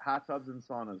 That's what hot tubs and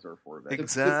saunas are for. Baby.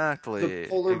 Exactly. The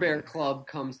Polar Bear Club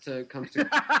comes to.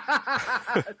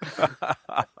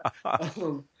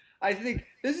 I think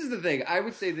this is the thing. I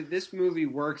would say that this movie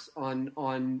works on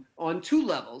 2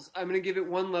 levels. I'm going to give it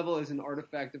one level as an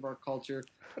artifact of our culture,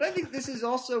 but I think this is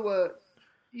also a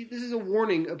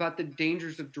warning about the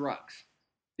dangers of drugs.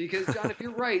 Because John, if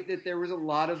you're right that there was a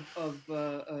lot of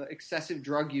excessive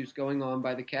drug use going on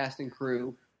by the cast and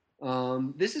crew,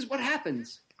 this is what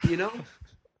happens,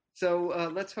 So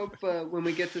let's hope when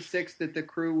we get to 6 that the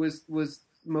crew was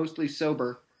mostly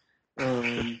sober.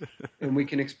 And we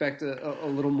can expect a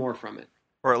little more from it,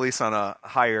 or at least on a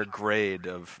higher grade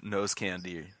of nose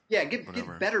candy. Yeah, get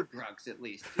better drugs at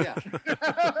least. Yeah.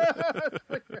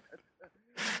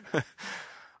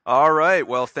 All right.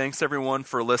 Well, thanks everyone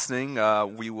for listening.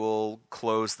 We will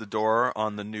close the door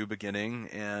on The New Beginning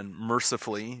and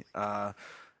mercifully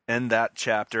end that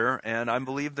chapter. And I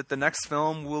believe that the next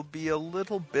film will be a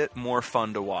little bit more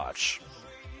fun to watch.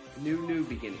 New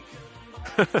beginning.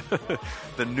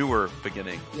 The newer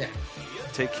beginning. Yeah.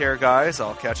 Take care, guys.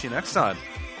 I'll catch you next time.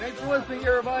 Thanks for listening,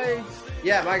 everybody.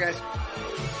 Yeah, bye, guys.